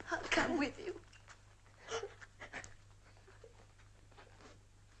 I'll come with you.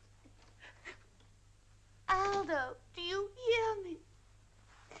 Aldo, do you hear me?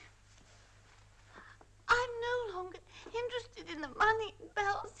 I'm no longer interested in the money in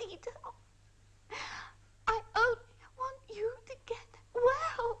Cyd. I only want you to get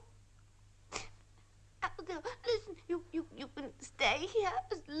well. Aldo, listen, you can stay here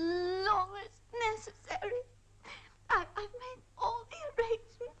as long as necessary. I've made all the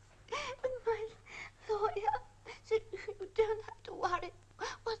arrangements with my lawyer, so you don't have to worry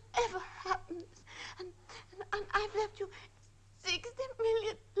whatever happens. And I've left you 60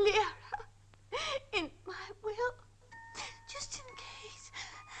 million lira in my will, just in case.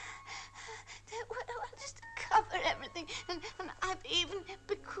 Well, just to cover everything. And I've even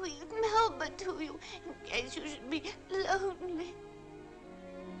bequeathed Melba to you in case you should be lonely.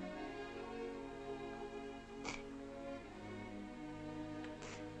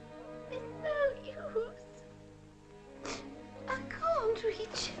 It's no use. I can't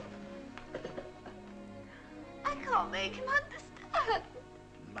reach him. I can't make him understand.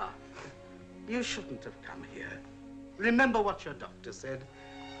 Martha, you shouldn't have come here. Remember what your doctor said.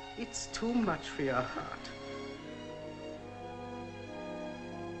 It's too much for your heart.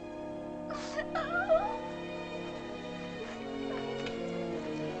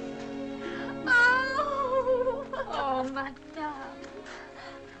 Oh, madame.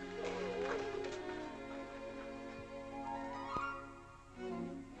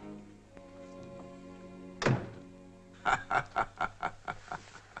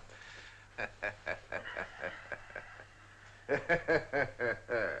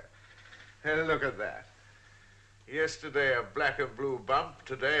 Look at that. Yesterday a black and blue bump,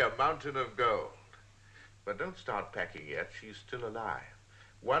 today a mountain of gold. But don't start packing yet. She's still alive.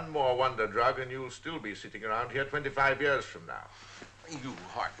 One more wonder drug and you'll still be sitting around here 25 years from now. You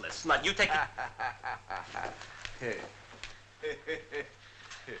heartless slut. You take it.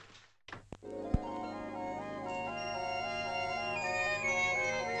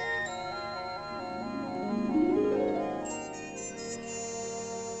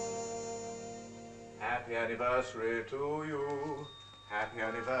 Happy anniversary to you. Happy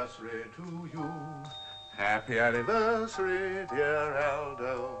anniversary to you. Happy anniversary, dear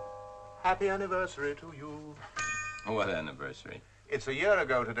Aldo. Happy anniversary to you. What anniversary? It's a year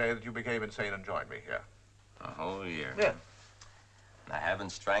ago today that you became insane and joined me here. A whole year. Yeah. I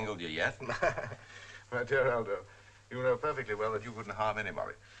haven't strangled you yet. My dear Aldo, you know perfectly well that you couldn't harm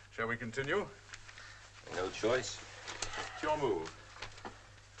anybody. Shall we continue? No choice. It's your move.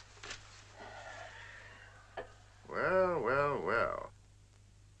 Well, well, well.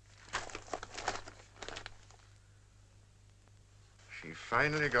 She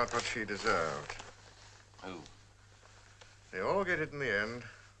finally got what she deserved. Who? They all get it in the end.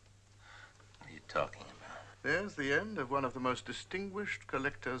 What are you talking about? There's the end of one of the most distinguished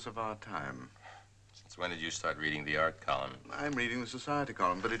collectors of our time. Since when did you start reading the art column? I'm reading the society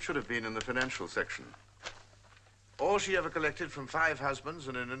column, but it should have been in the financial section. All she ever collected from 5 husbands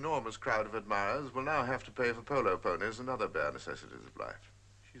and an enormous crowd of admirers will now have to pay for polo ponies and other bare necessities of life.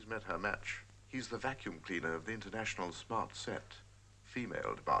 She's met her match. He's the vacuum cleaner of the International Smart Set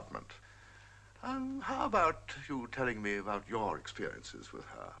female department. How about you telling me about your experiences with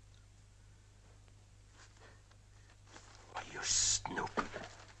her? Why, you snoop.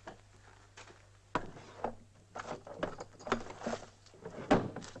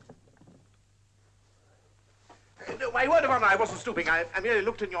 Hey, no, My word of honor, I wasn't stooping. I merely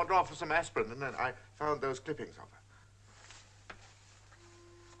looked in your drawer for some aspirin, and then I found those clippings of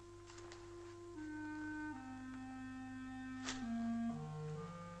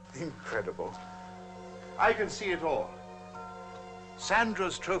her. Incredible. I can see it all.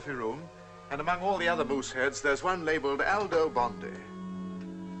 Sandra's trophy room, and among all the other moose heads, there's one labeled Aldo Bondi.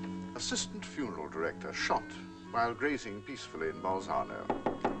 Assistant funeral director, shot while grazing peacefully in Bolzano.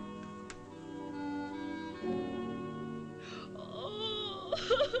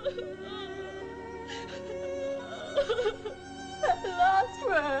 That last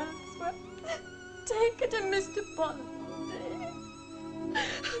words were, take it to Mr. Bondi.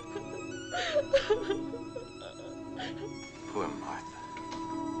 Poor Martha.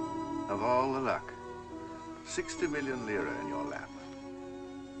 Of all the luck, 60 million lira in your lap.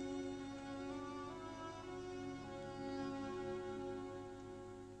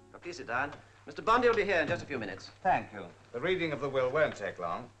 Please sit down. Mr. Bondi will be here in just a few minutes. Thank you. The reading of the will won't take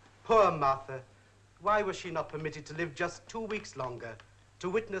long. Poor Martha. Why was she not permitted to live just 2 weeks longer to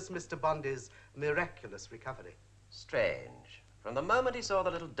witness Mr. Bondi's miraculous recovery? Strange. From the moment he saw the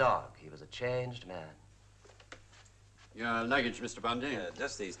little dog, he was a changed man. Your luggage, Mr. Bondi?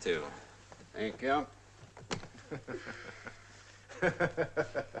 Just these two. Thank you. What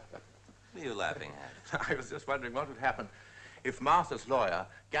are you laughing at? I was just wondering what would happen if Martha's lawyer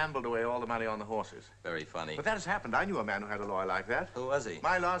gambled away all the money on the horses. Very funny. But that has happened. I knew a man who had a lawyer like that. Who was he?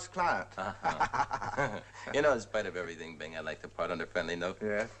 My last client. You know, in spite of everything, Bing, I'd like to part on a friendly note.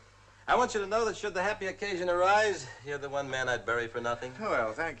 Yes? I want you to know that should the happy occasion arise, you're the one man I'd bury for nothing. Oh,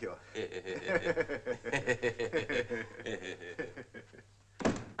 well, thank you.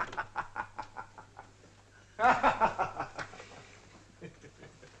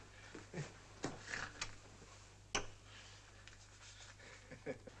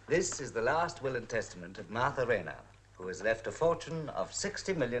 This is the last will and testament of Martha Rayner, who has left a fortune of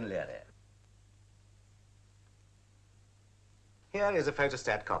 60 million lire. Here is a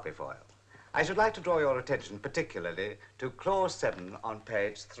photostat copy for you. I should like to draw your attention particularly to clause 7 on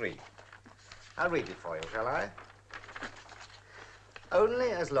page 3. I'll read it for you, shall I?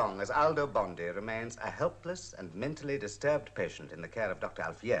 Only as long as Aldo Bondi remains a helpless and mentally disturbed patient in the care of Dr.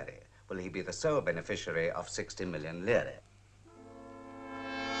 Alfieri will he be the sole beneficiary of 60 million lire.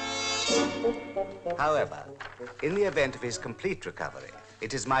 However, in the event of his complete recovery,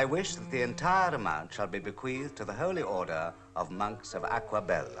 it is my wish that the entire amount shall be bequeathed to the Holy Order of Monks of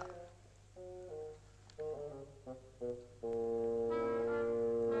Aquabella.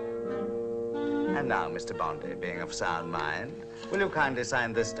 And now, Mr. Bondi, being of sound mind, will you kindly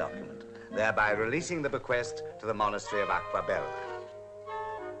sign this document, thereby releasing the bequest to the monastery of Aquabella?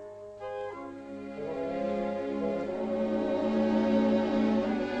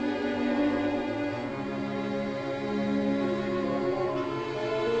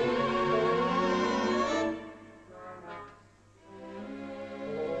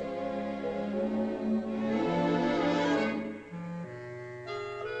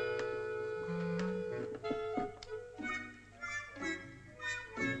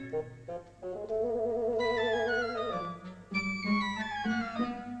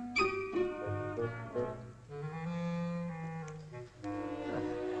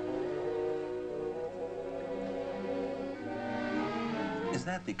 Is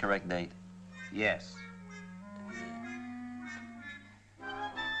that the correct date? Yes.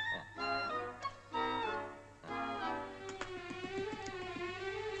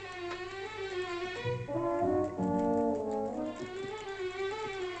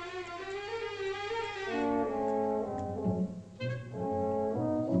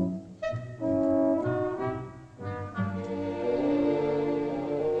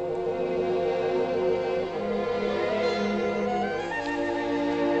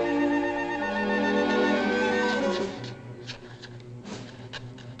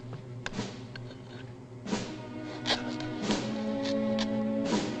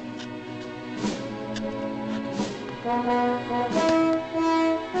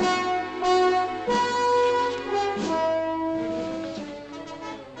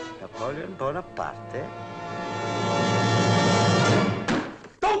 Napoleon Bonaparte?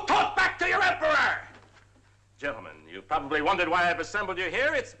 Don't talk back to your emperor! Gentlemen, you probably wondered why I've assembled you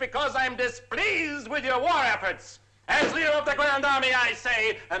here. It's because I'm displeased with your war efforts. As leader of the Grand Army, I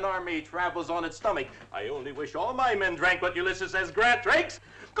say, an army travels on its stomach. I only wish all my men drank what Ulysses S. Grant drinks.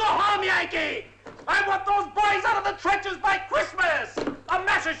 Go home, Yankee! I want those boys out of the trenches by Christmas! A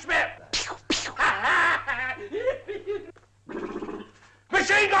Messerschmitt!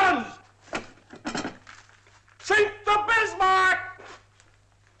 Machine guns! Sink the Bismarck!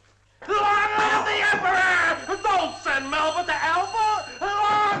 Long live the Emperor! Don't say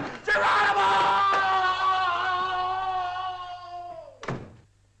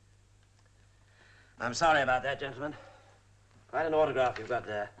I'm sorry about that, gentlemen. Quite an autograph you've got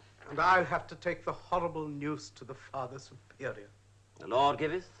there. And I'll have to take the horrible news to the Father Superior. The Lord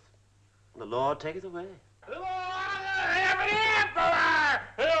giveth, and the Lord taketh away.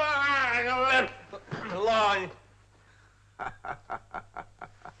 Long.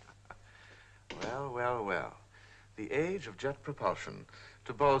 Well, well, well. The age of jet propulsion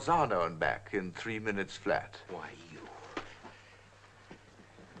to Bolzano and back in 3 minutes flat. Why,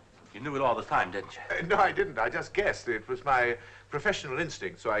 you knew it all the time, didn't you? No, I didn't. I just guessed. It was my professional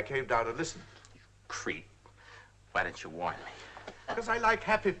instinct, so I came down to listen. Creep. Why didn't you warn me? Because I like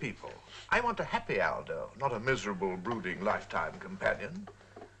happy people. I want a happy Aldo, not a miserable, brooding lifetime companion.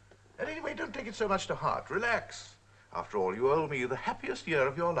 And anyway, don't take it so much to heart. Relax. After all, you owe me the happiest year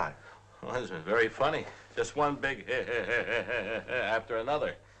of your life. Well, this is very funny. Just one big after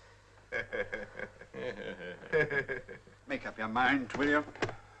another. Make up your mind, will you?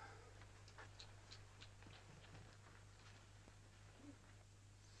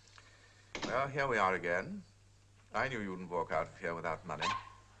 Well, here we are again. I knew you wouldn't walk out of here without money.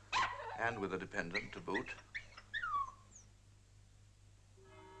 And with a dependent to boot.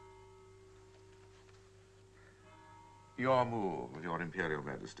 Your move, with your Imperial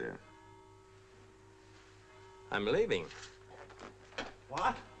Majesty. I'm leaving.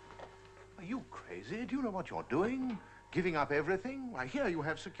 What? Are you crazy? Do you know what you're doing? Giving up everything? Why, here you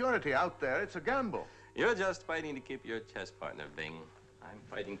have security out there. It's a gamble. You're just fighting to keep your chess partner, Bing. I'm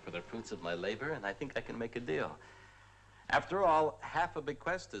fighting for the fruits of my labor, and I think I can make a deal. After all, half a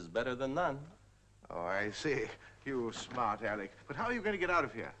bequest is better than none. Oh, I see. You smart Alec. But how are you going to get out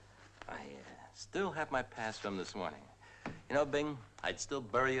of here? I still have my pass from this morning. You know, Bing, I'd still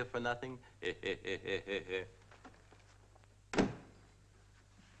bury you for nothing.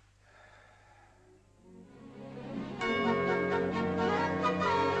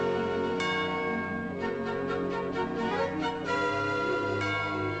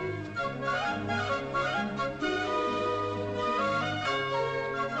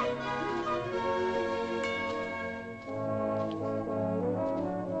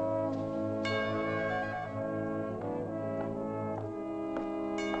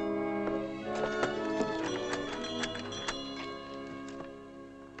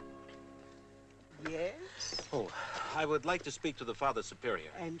 I would like to speak to the Father Superior.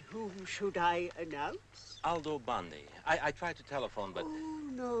 And whom should I announce? Aldo Bondi. I tried to telephone, but... Oh,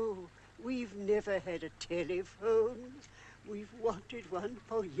 no. We've never had a telephone. We've wanted one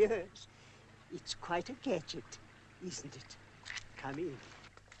for years. It's quite a gadget, isn't it? Come in.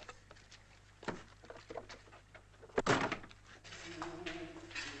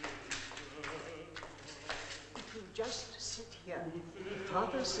 If you just sit here, the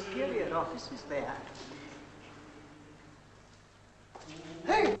Father Superior office is there.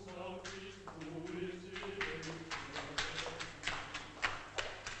 Hey!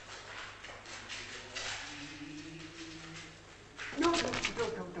 No.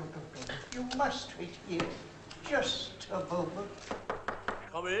 You must wait here. Just a moment.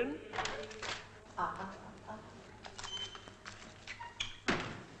 Come in.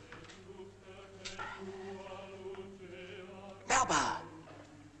 Melba!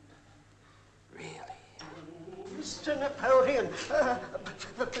 Mr. Napoleon,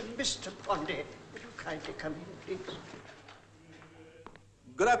 Mr. Bondi, would you kindly come in, please?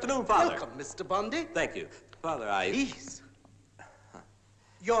 Good afternoon, Father. Welcome, Mr. Bondi. Thank you. Father, Please.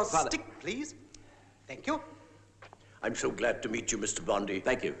 Your stick, please. Thank you. I'm so glad to meet you, Mr. Bondi.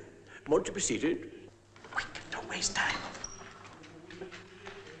 Thank you. Won't you be seated? Quick, don't waste time.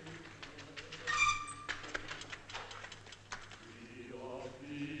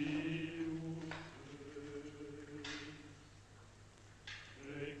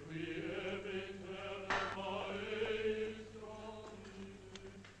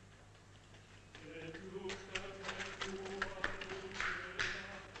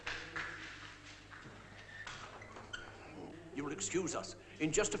 You will excuse us.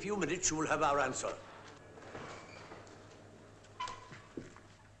 In just a few minutes, you will have our answer.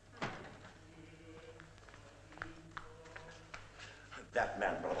 That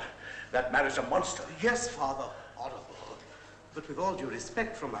man, brother. That man is a monster. Yes, Father. Horrible. But with all due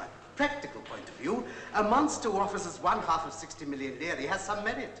respect, from a practical point of view, a monster who offers us 1/2 of 60 million lire has some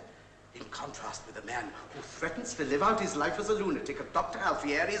merit. In contrast with a man who threatens to live out his life as a lunatic at Dr.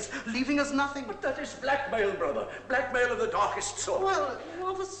 Alfieri's, leaving us nothing. But that is blackmail, brother. Blackmail of the darkest sort. Well,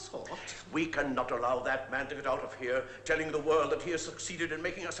 of a sort. We cannot allow that man to get out of here, telling the world that he has succeeded in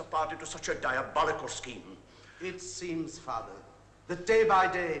making us a party to such a diabolical scheme. It seems, Father, that day by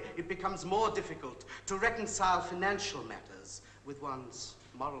day it becomes more difficult to reconcile financial matters with one's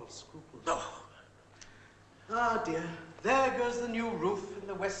moral scruples. No. Ah, dear. There goes the new roof in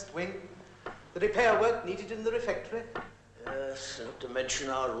the west wing. The repair work needed in the refectory. Yes, not to mention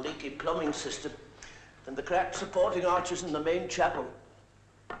our leaky plumbing system and the cracked supporting arches in the main chapel.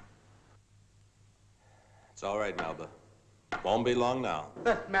 It's all right, Melba. Won't be long now.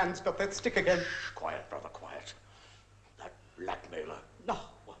 That man's got that stick again. Shh, quiet, brother, quiet. That blackmailer. No,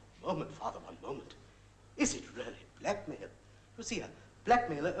 one moment, Father, one moment. Is it really blackmail? You see, a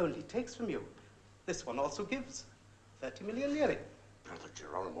blackmailer only takes from you. This one also gives. 30 million lire. Brother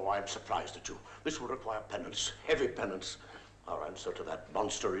Geronimo, I'm surprised at you. This will require penance, heavy penance. Our answer to that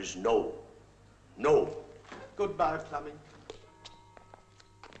monster is no. No. Goodbye, plumbing.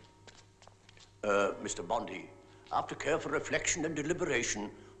 Mr. Bondi, after careful reflection and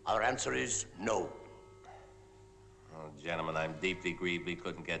deliberation, our answer is no. Oh, gentlemen, I'm deeply grieved we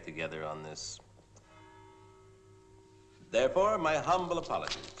couldn't get together on this. Therefore, my humble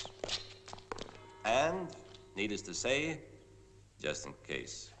apologies. And, needless to say, just in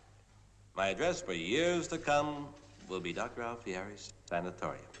case, my address for years to come will be Dr. Alfieri's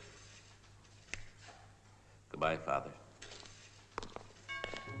sanatorium. Goodbye, Father.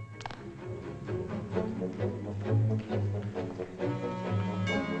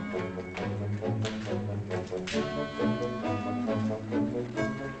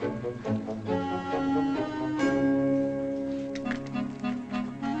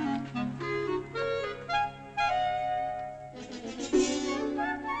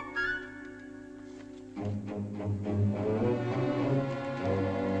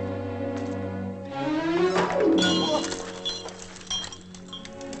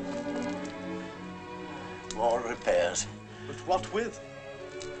 More repairs. But what with?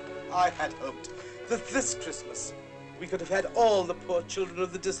 I had hoped that this Christmas we could have had all the poor children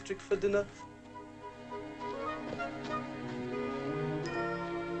of the district for dinner.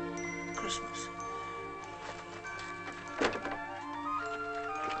 Christmas.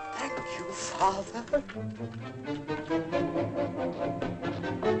 Thank you, Father.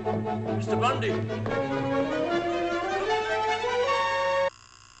 Mr. Bundy.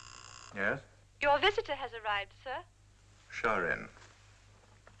 Yes? Your visitor has arrived, sir. Show in.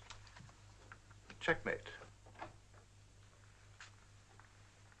 Checkmate.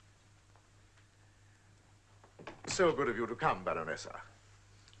 So good of you to come, Baronessa.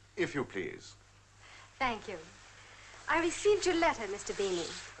 If you please. Thank you. I received your letter, Mr. Beanie.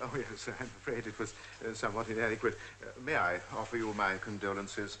 Oh, yes, I'm afraid it was somewhat inadequate. May I offer you my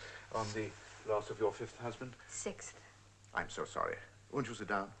condolences on the loss of your fifth husband? Sixth. I'm so sorry. Won't you sit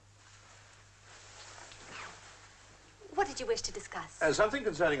down? What did you wish to discuss? Something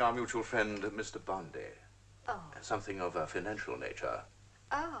concerning our mutual friend, Mr. Bondi. Oh. Something of a financial nature.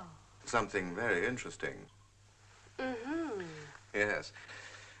 Oh. Something very interesting. Mm-hmm. Yes.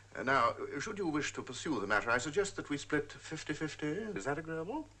 Now, should you wish to pursue the matter, I suggest that we split 50-50. Is that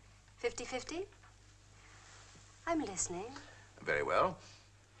agreeable? 50-50? I'm listening. Very well.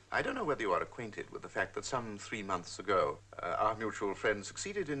 I don't know whether you are acquainted with the fact that some 3 months ago, our mutual friend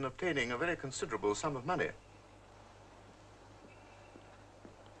succeeded in obtaining a very considerable sum of money.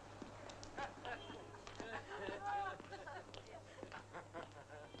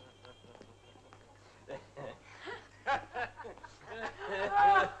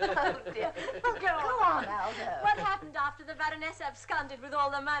 Oh, dear. Well, go on, Aldo. What happened after the baroness absconded with all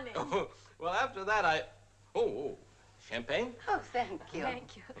the money? Oh, well, after that, Oh, champagne? Oh, thank you.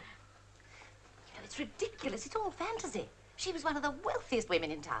 Thank you. You know, it's ridiculous. It's all fantasy. She was one of the wealthiest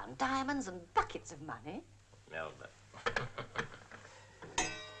women in town. Diamonds and buckets of money. Melba.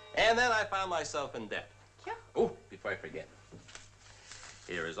 And then I found myself in debt. Yeah. Oh, before I forget.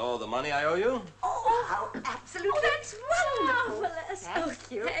 Here is all the money I owe you. Oh, how absolutely. Oh, that's wonderful. Marvelous.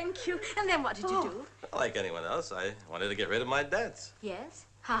 Thank you. Thank you. And then what did you do? Like anyone else, I wanted to get rid of my debts. Yes?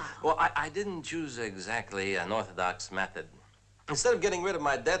 How? Well, I didn't choose exactly an orthodox method. Instead of getting rid of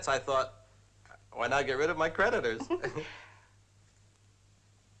my debts, I thought, why not get rid of my creditors? Do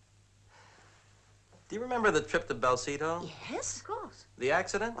you remember the trip to Belcito? Yes, of course. The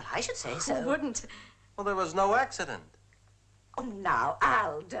accident? Well, I should say so. Who wouldn't? Well, there was no accident. Oh, now,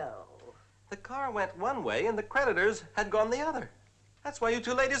 Aldo. The car went one way and the creditors had gone the other. That's why you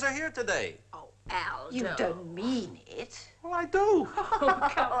two ladies are here today. Oh, Aldo. You don't mean it. Well, I do. Oh,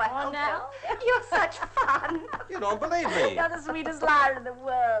 come on now. You're such fun. You don't believe me. You're the sweetest liar in the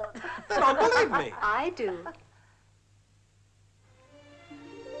world. They don't believe me. I do.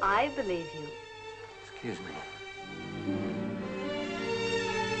 I believe you. Excuse me.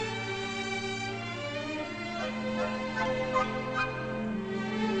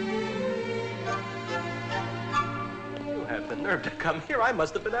 You have the nerve to come here. I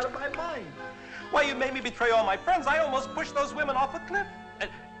must have been out of my mind. Why, you made me betray all my friends. I almost pushed those women off a cliff.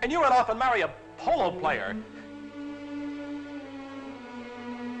 And you went off and marry a polo player.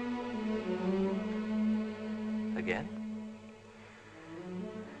 Again?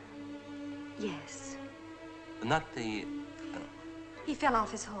 Yes. Not the... He fell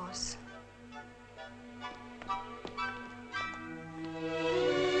off his horse.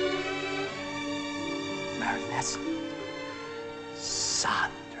 Baroness.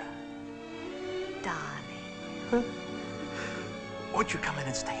 Sandra. Darling. Won't you come in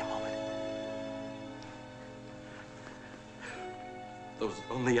and stay a moment? Those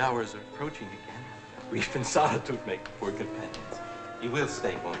lonely hours are approaching again. Grief and solitude make poor companions. You will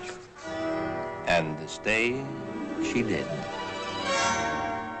stay, won't you? And stay she did.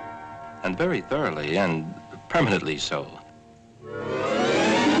 And very thoroughly and permanently so.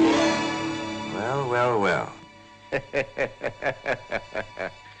 Well, well, well.